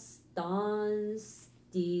nityastans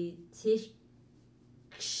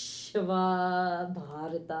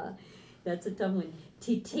Bharata. That's a tough one.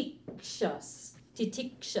 Titikshas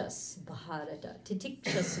Bharata.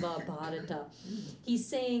 Titikshasva Bharata. He's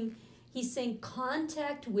saying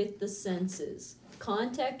contact with the senses.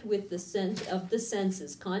 Contact with the sense of the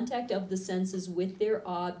senses. Contact of the senses with their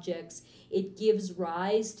objects. It gives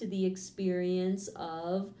rise to the experience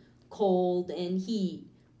of cold and heat,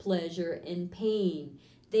 pleasure and pain.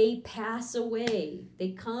 They pass away.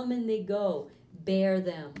 They come and they go. Bear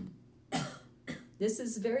them. This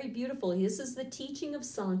is very beautiful. This is the teaching of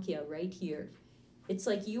Sankhya right here. It's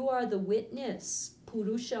like you are the witness.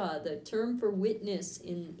 Purusha, the term for witness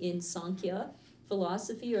in Sankhya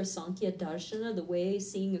philosophy or Sankhya Darshana, the way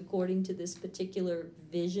seeing according to this particular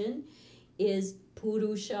vision, is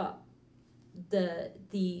Purusha,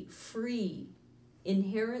 the free,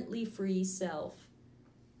 inherently free self.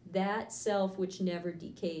 That self which never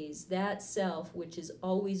decays, that self which is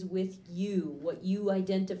always with you, what you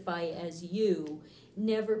identify as you,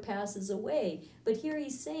 never passes away. But here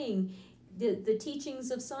he's saying the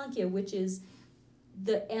teachings of Sankhya, which is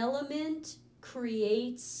the element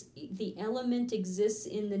creates, the element exists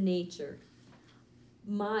in the nature.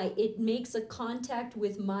 It makes a contact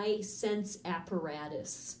with my sense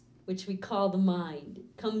apparatus, which we call the mind.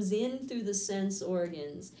 It comes in through the sense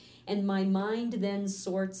organs. And my mind then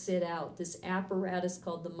sorts it out, this apparatus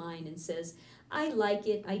called the mind, and says, I like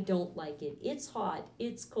it, I don't like it. It's hot,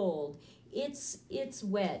 it's cold, it's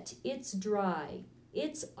wet, it's dry.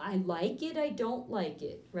 I like it, I don't like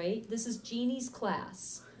it, right? This is Jeannie's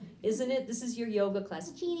class, isn't it? This is your yoga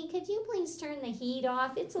class. Jeannie, could you please turn the heat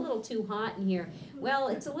off? It's a little too hot in here. Well,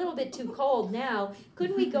 it's a little bit too cold now.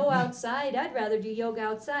 Couldn't we go outside? I'd rather do yoga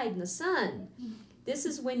outside in the sun. This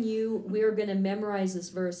is when we are going to memorize this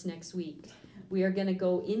verse next week. We are going to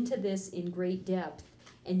go into this in great depth,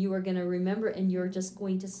 and you are going to remember, and you're just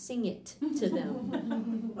going to sing it to them.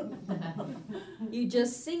 You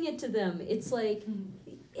just sing it to them. It's like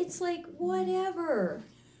whatever,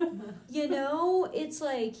 it's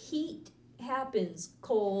like heat happens,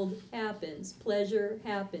 cold happens, pleasure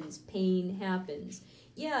happens, pain happens.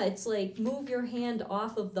 Yeah, it's like move your hand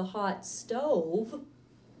off of the hot stove.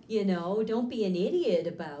 Don't be an idiot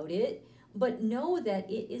about it, but know that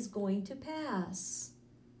it is going to pass.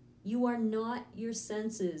 You are not your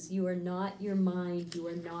senses. You are not your mind. You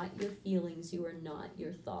are not your feelings. You are not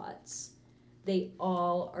your thoughts. They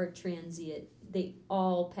all are transient. They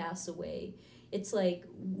all pass away. It's like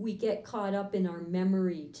we get caught up in our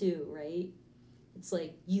memory too, right? It's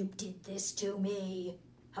like, you did this to me.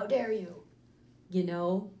 How dare you?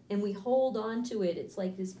 And we hold on to it. It's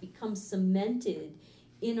like this becomes cemented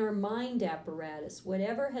in our mind apparatus.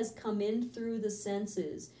 Whatever has come in through the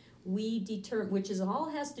senses, we determine, which is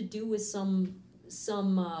all has to do with some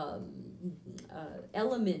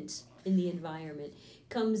element in the environment,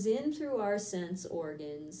 comes in through our sense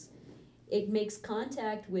organs. It makes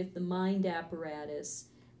contact with the mind apparatus.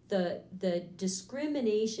 The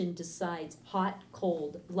discrimination decides hot,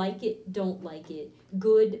 cold, like it, don't like it,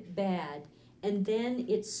 good, bad, and then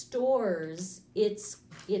it stores its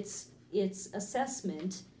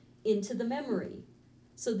assessment into the memory.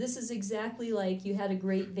 So this is exactly like you had a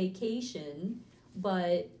great vacation,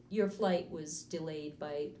 but your flight was delayed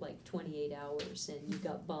by like 28 hours and you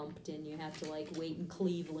got bumped and you had to like wait in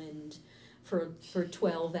Cleveland for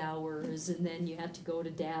 12 hours, and then you had to go to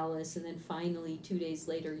Dallas, and then finally 2 days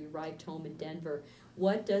later you arrived home in Denver.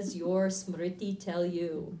 What does your smriti tell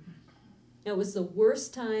you? That was the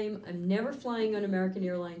worst time. I'm never flying on American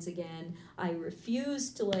Airlines again. I refuse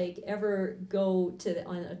to like ever go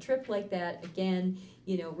on a trip like that again.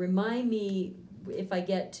 You know, remind me if I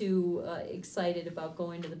get too excited about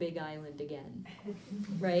going to the Big Island again,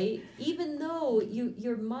 right? Even though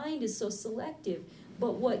your mind is so selective,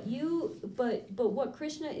 but what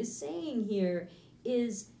Krishna is saying here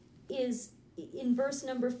is in verse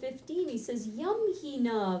number 15. He says, "Yam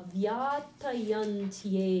hina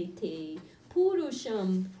vyatayantyete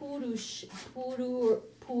purusham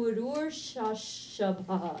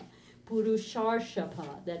purushashabha."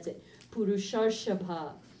 That's it.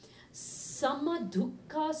 Purushashabha. Sama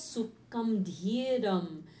dukkha sukham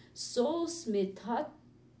dhiram sosmitat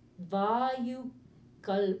vayu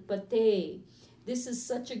kalpate. This is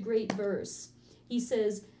such a great verse. He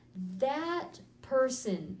says, that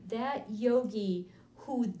person, that yogi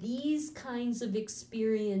who these kinds of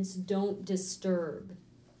experience don't disturb,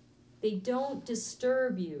 they don't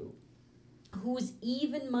disturb you, who's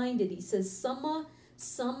even-minded, he says, sama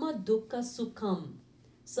dukkha sukham.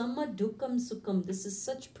 Sama dukkam sukham. This is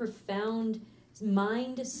such profound,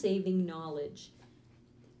 mind-saving knowledge.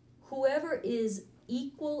 Whoever is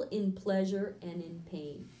equal in pleasure and in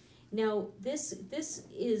pain. Now, this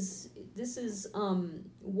is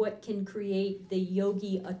what can create the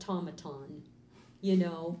yogi automaton. You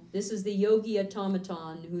know, this is the yogi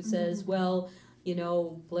automaton who says, well, you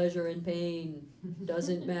know, pleasure and pain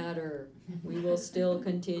doesn't matter. We will still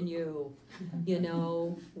continue. You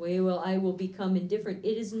know, I will become indifferent.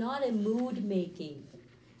 It is not a mood making.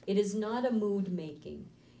 It is not a mood making.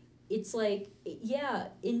 It's like, yeah,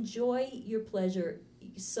 enjoy your pleasure,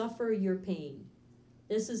 suffer your pain.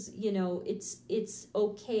 This is, you know, it's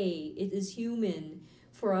okay. It is human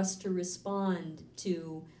for us to respond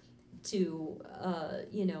to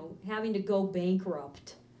you know, having to go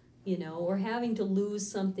bankrupt, you know, or having to lose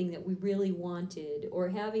something that we really wanted, or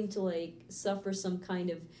having to like suffer some kind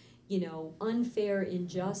of, you know, unfair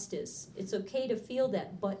injustice. It's okay to feel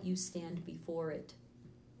that, but you stand before it.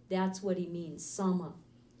 That's what he means, sama.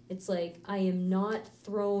 It's like, I am not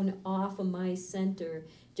thrown off of my center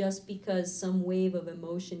just because some wave of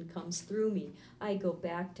emotion comes through me. I go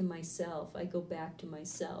back to myself. I go back to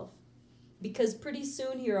myself. Because pretty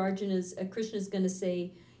soon here, Krishna's going to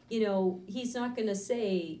say, you know, he's not going to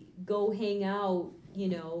say, go hang out, you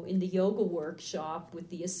know, in the yoga workshop with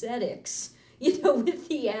the ascetics, you know, with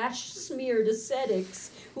the ash-smeared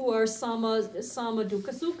ascetics who are sama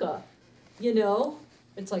dukkha sukha, you know.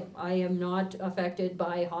 It's like, I am not affected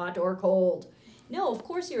by hot or cold. No, of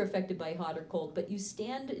course you're affected by hot or cold, but you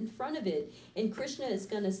stand in front of it, and Krishna is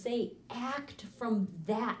going to say, act from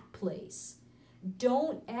that place.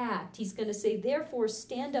 Don't act. He's going to say, therefore,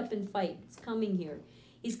 stand up and fight. It's coming here.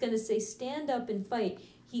 He's going to say, stand up and fight.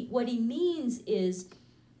 What he means is,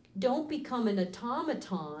 don't become an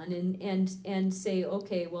automaton and say,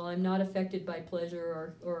 okay, well, I'm not affected by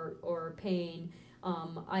pleasure or pain.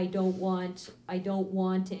 I don't want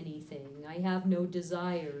anything. I have no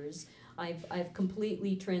desires. I've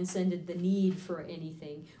completely transcended the need for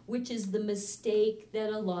anything, which is the mistake that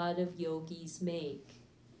a lot of yogis make.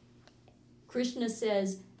 Krishna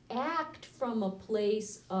says, act from a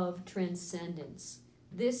place of transcendence.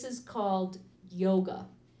 This is called yoga.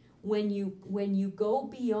 When you go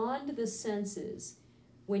beyond the senses,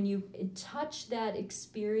 when you touch that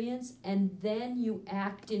experience and then you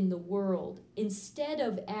act in the world, instead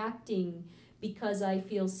of acting because I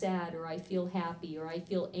feel sad or I feel happy or I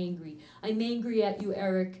feel angry. I'm angry at you,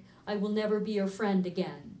 Eric. I will never be your friend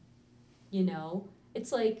again. You know?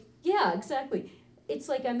 It's like, yeah, exactly. It's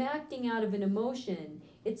like I'm acting out of an emotion.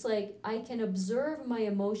 It's like I can observe my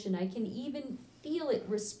emotion. I can even feel it,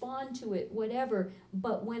 respond to it, whatever.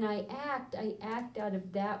 But when I act out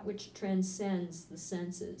of that which transcends the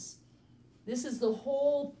senses. This is the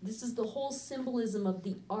whole symbolism of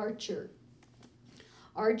the archer.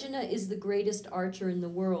 Arjuna is the greatest archer in the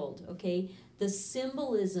world, okay? The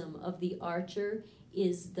symbolism of the archer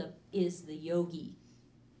is the yogi.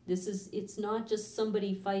 It's not just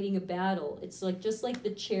somebody fighting a battle. It's like just like the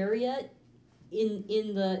chariot in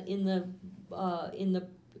the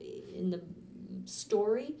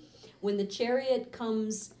story, when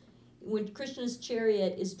Krishna's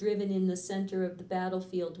chariot is driven in the center of the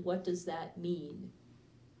battlefield, what does that mean?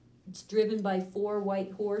 It's driven by 7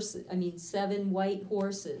 white horses.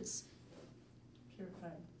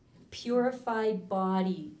 Purified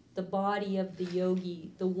body. The body of the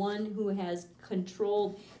yogi, the one who has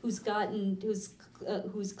controlled, who's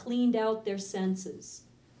cleaned out their senses,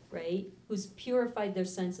 right? Who's purified their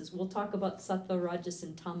senses. We'll talk about sattva, rajas,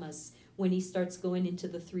 and tamas when he starts going into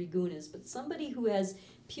the three gunas, but somebody who has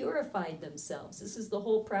purified themselves. This is the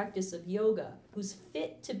whole practice of yoga, who's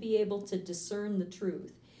fit to be able to discern the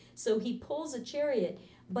truth. So he pulls a chariot,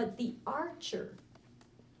 but the archer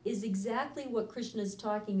is exactly what Krishna is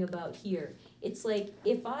talking about here. It's like,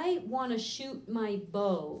 if I want to shoot my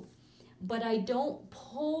bow, but I don't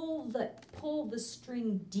pull the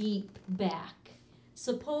string deep back.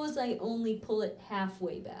 Suppose I only pull it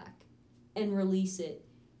halfway back and release it.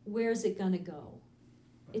 Where's it gonna go?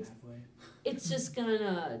 It's halfway. It's just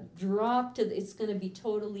gonna drop to. It's gonna be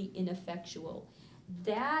totally ineffectual.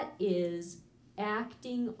 That is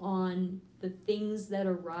acting on the things that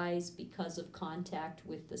arise because of contact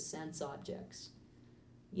with the sense objects.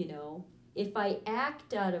 You know, if I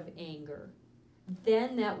act out of anger,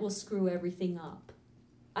 then that will screw everything up.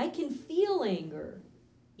 I can feel anger,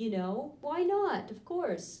 you know, why not? Of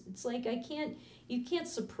course. It's like you can't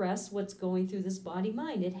suppress what's going through this body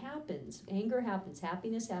mind. It happens. Anger happens,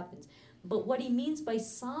 happiness happens. But what he means by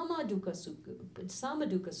samadukha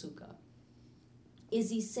sukha is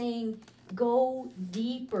he's saying go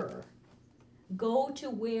deeper. Go to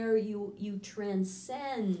where you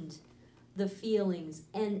transcend the feelings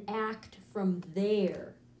and act from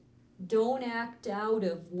there. Don't act out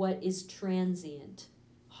of what is transient,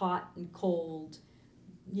 hot and cold,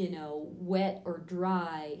 you know, wet or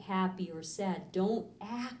dry, happy or sad. Don't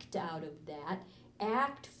act out of that.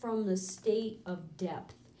 Act from the state of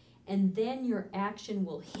depth. And then your action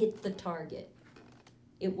will hit the target.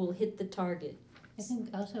 It will hit the target. I think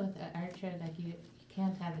also with the archer, like you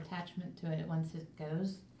can't have attachment to it once it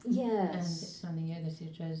goes. Yes. And it's one of the other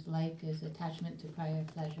sutras, like is attachment to prior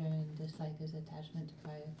pleasure, and dislike is attachment to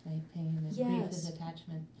prior pain, and grief is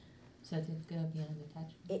attachment. So to go beyond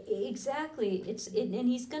attachment. Exactly. And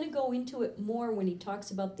he's going to go into it more when he talks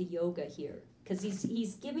about the yoga here, because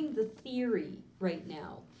he's giving the theory right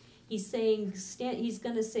now. He's saying he's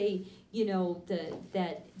going to say, you know,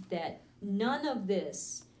 that none of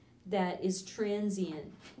this that is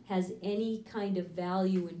transient has any kind of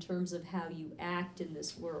value in terms of how you act in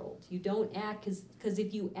this world. You don't act because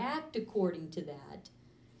if you act according to that,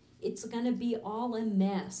 it's going to be all a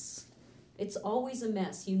mess. It's always a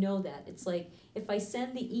mess. You know that. It's like if I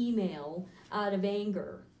send the email out of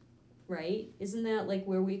anger, right? Isn't that like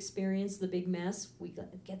where we experience the big mess? We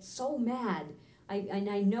get so mad.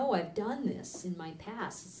 I know I've done this in my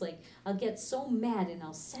past. It's like I'll get so mad and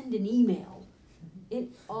I'll send an email. It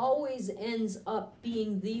always ends up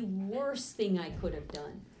being the worst thing I could have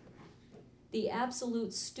done. The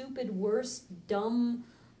absolute stupid, worst, dumb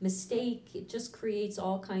mistake. It just creates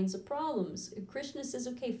all kinds of problems. Krishna says,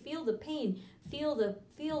 okay, feel the pain, feel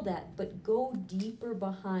that, but go deeper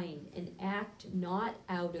behind and act not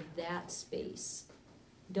out of that space.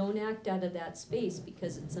 Don't act out of that space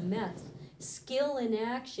because it's a mess. Skill in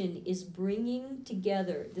action is bringing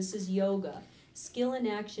together, this is yoga. Skill in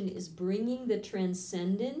action is bringing the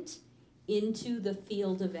transcendent into the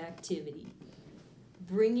field of activity.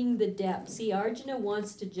 Bringing the depth. See, Arjuna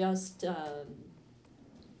wants to just,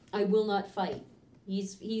 I will not fight.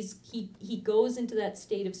 He goes into that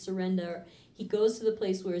state of surrender. He goes to the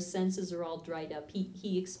place where his senses are all dried up.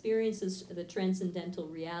 He experiences the transcendental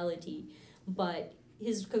reality, but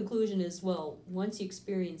his conclusion is, well, once you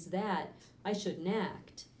experience that, I shouldn't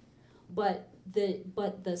act. But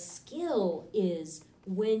the skill is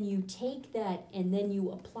when you take that and then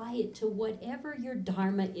you apply it to whatever your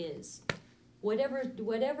dharma is.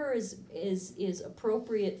 Whatever is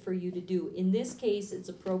appropriate for you to do. In this case, it's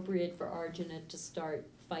appropriate for Arjuna to start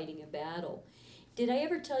fighting a battle. Did I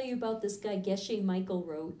ever tell you about this guy, Geshe Michael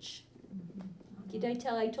Roach? Did I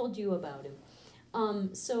tell? I told you about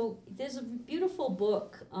him. So there's a beautiful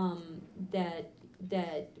book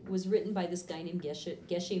that was written by this guy named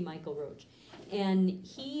Geshe Michael Roach. And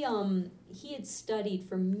he had studied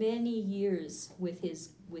for many years with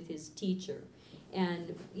his teacher,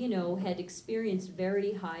 and had experienced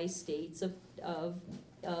very high states of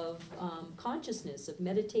consciousness, of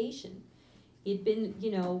meditation. He'd been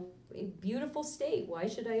a beautiful state. Why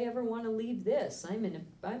should I ever want to leave this? I'm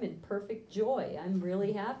in perfect joy. I'm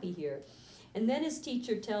really happy here. And then his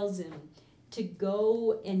teacher tells him to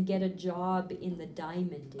go and get a job in the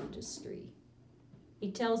diamond industry.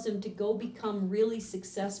 He tells him to go become really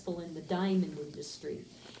successful in the diamond industry.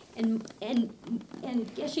 And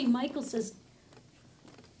Geshe Michael says,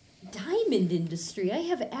 diamond industry? I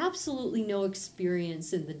have absolutely no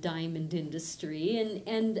experience in the diamond industry,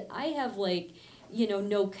 and I have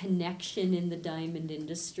no connection in the diamond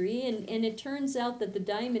industry, and it turns out that the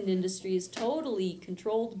diamond industry is totally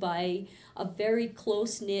controlled by a very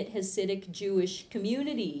close-knit Hasidic Jewish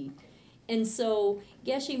community. And so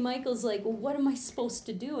Geshe Michael's like, well, what am I supposed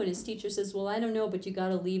to do? And his teacher says, well, I don't know, but you got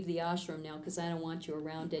to leave the ashram now because I don't want you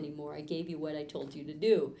around anymore. I gave you what I told you to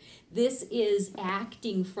do. This is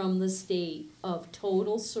acting from the state of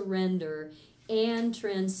total surrender and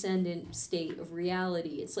transcendent state of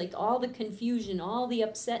reality. It's like all the confusion, all the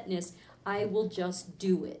upsetness, I will just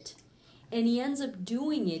do it. And he ends up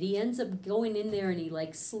doing it. He ends up going in there and he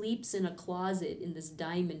like sleeps in a closet in this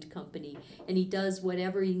diamond company and he does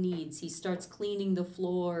whatever he needs. He starts cleaning the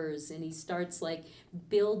floors and he starts like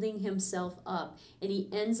building himself up and he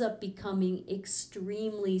ends up becoming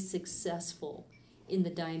extremely successful in the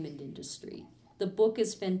diamond industry. The book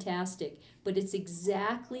is fantastic, but it's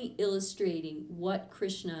exactly illustrating what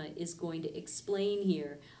Krishna is going to explain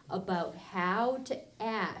here about how to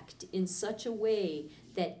act in such a way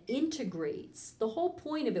that integrates. The whole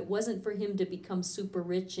point of it wasn't for him to become super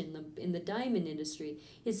rich in the diamond industry.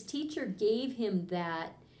 His teacher gave him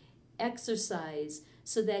that exercise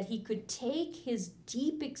so that he could take his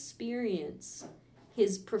deep experience,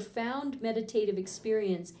 his profound meditative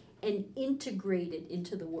experience, and integrate it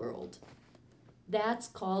into the world. That's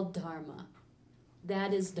called Dharma.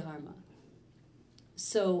 That is Dharma.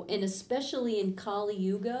 So, and especially in Kali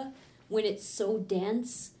Yuga, when it's so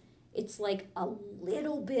dense, it's like a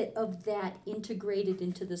little bit of that integrated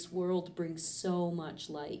into this world brings so much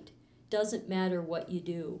light. Doesn't matter what you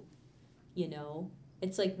do, you know.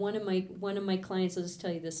 It's like one of my clients. I'll just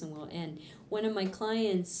tell you this and we'll end. One of my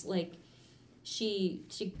clients, like, she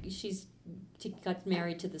got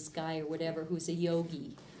married to this guy or whatever who's a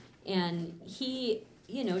yogi, and he,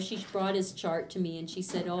 you know, she brought his chart to me and she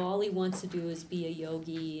said, oh, all he wants to do is be a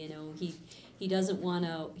yogi. You know, he doesn't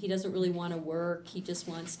really want to work. He just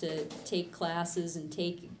wants to take classes and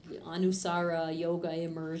take Anusara yoga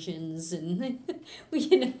immersions and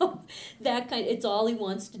you know, that kind. It's all he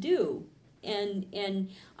wants to do.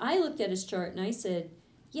 And I looked at his chart and I said,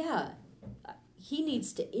 yeah, he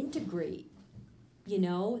needs to integrate. You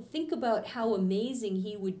know, think about how amazing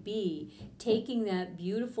he would be taking that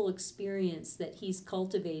beautiful experience that he's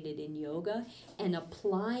cultivated in yoga and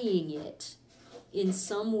applying it in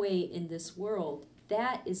some way in this world.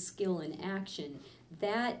 That is skill in action.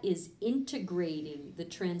 That is integrating the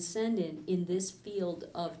transcendent in this field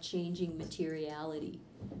of changing materiality.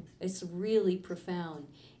 It's really profound.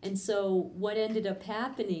 And so what ended up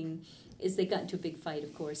happening is they got into a big fight,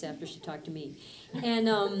 of course, after she talked to me. And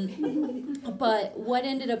but what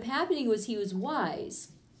ended up happening was he was wise.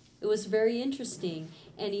 It was very interesting.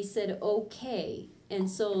 And he said, okay. And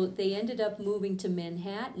so they ended up moving to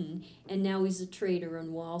Manhattan, and now he's a trader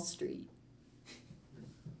on Wall Street.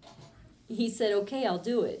 He said, okay, I'll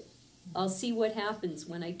do it. I'll see what happens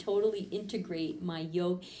when I totally integrate my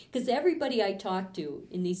yoga. Because everybody I talk to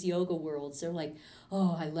in these yoga worlds, they're like,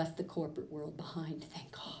 oh, I left the corporate world behind,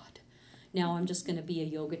 thank God. Now I'm just going to be a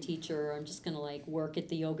yoga teacher, or I'm just going to like work at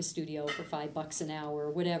the yoga studio for $5 an hour,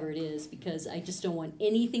 or whatever it is, because I just don't want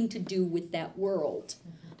anything to do with that world.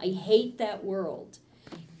 I hate that world.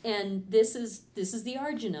 And this is the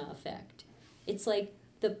Arjuna effect. It's like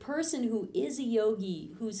the person who is a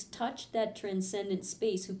yogi, who's touched that transcendent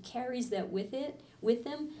space, who carries that with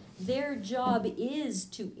them, their job is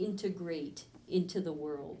to integrate into the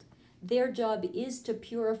world. Their job is to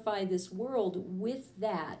purify this world with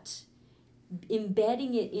that,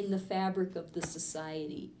 embedding it in the fabric of the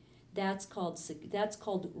society. That's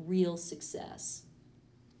called real success.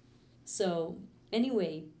 So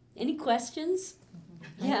anyway, any questions?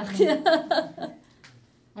 Yeah.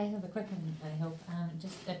 I have a quick one, I hope.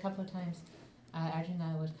 Just a couple of times,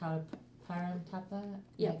 Arjuna was called Paramtapa.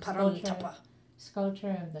 Yeah, like Paramtapa.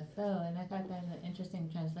 Sculpture of the foe, and I thought that was an interesting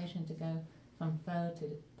translation to go from foe to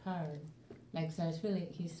par. Like, so it's really,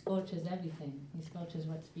 he sculptures everything. He sculptures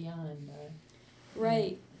what's beyond.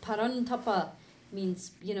 Right. Parantapa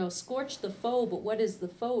means, you know, scorch the foe, but what is the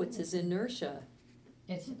foe? It's his inertia.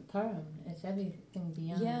 It's param. It's everything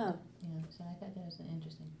beyond. Yeah. You know, so I thought that was an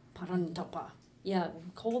interesting. Parantapa. Yeah,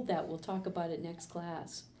 hold that. We'll talk about it next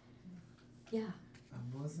class. Yeah.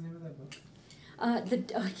 What was the name of that book?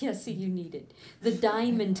 Yes, you need it. The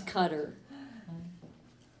Diamond Cutter.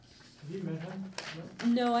 Have you met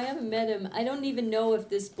him? No, I haven't met him. I don't even know if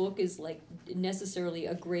this book is like necessarily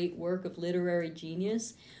a great work of literary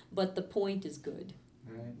genius, but the point is good.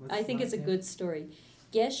 All right. I think it's a good story.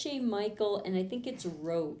 Geshe Michael, and I think it's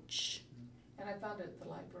Roach. And I found it at the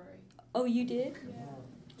library. Oh, you did?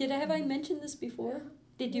 Yeah. Have I mentioned this before?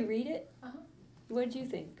 Did you read it? Uh-huh. What did you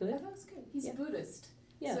think? I Good? thought it was good. He's Yeah. Buddhist.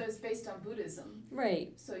 Yeah. So it's based on Buddhism.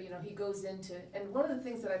 Right. So, you know, he goes into, and one of the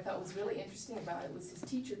things that I thought was really interesting about it was his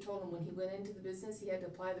teacher told him when he went into the business he had to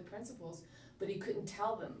apply the principles, but he couldn't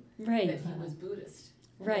tell them Right. that he was Buddhist.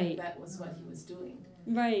 Right. And that was what he was doing.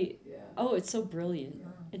 Right. Yeah. Oh, it's so brilliant.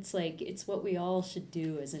 It's like, it's what we all should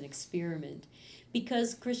do as an experiment.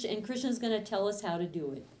 Because Krishna's going to tell us how to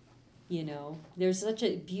do it. You know, there's such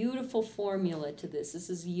a beautiful formula to this. This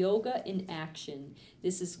is yoga in action.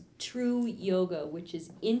 This is true yoga, which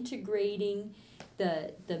is integrating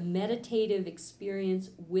the meditative experience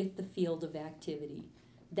with the field of activity.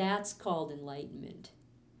 That's called enlightenment.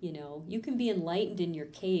 You know, you can be enlightened in your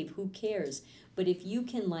cave, who cares? But if you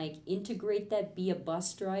can like integrate that, be a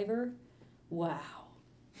bus driver, wow.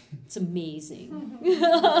 It's amazing. Through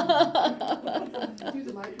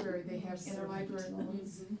the library, they have interlibrary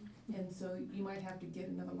loans, and so you might have to get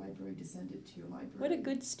another library to send it to your library. What a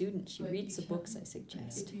good student. She But reads you the books I can-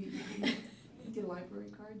 suggest. If you get a library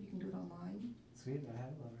card, you can do it online. Sweet, I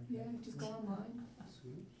have one. Yeah, just go online,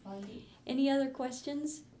 Sweet. find it. Any other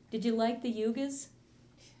questions? Did you like the yugas?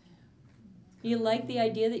 You like the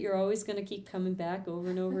idea that you're always going to keep coming back over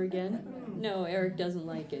and over again? No, Eric doesn't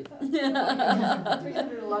like it.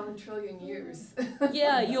 311 trillion years.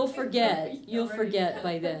 Yeah, you'll forget. You'll Already. forget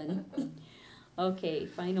by then. Okay,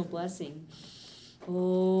 final blessing.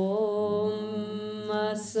 Om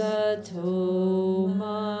Asato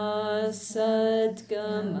Ma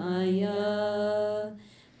Sadgamaya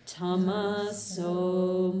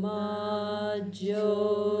Tamaso Ma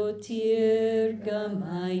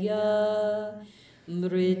Jyotirgamaya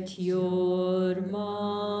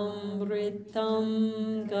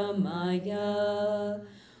Mrityormamritam Gamaya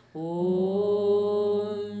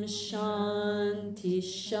Om Shanti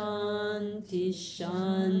Shanti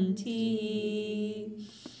Shanti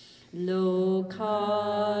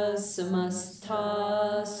Loka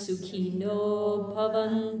Samastha Sukhino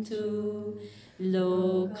Bhavantu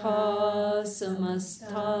Loka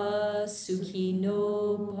Samastha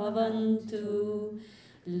Sukhino Bhavantu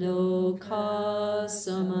Loka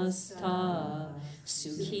Samastha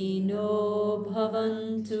Sukhino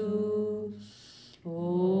Bhavantu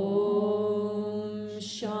Om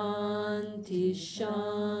Shanti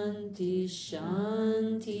Shanti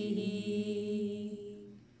Shanti.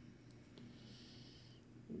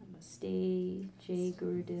 Namaste, Jai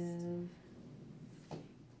Gurudev.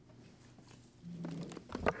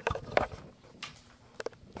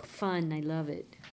 Fun, I love it.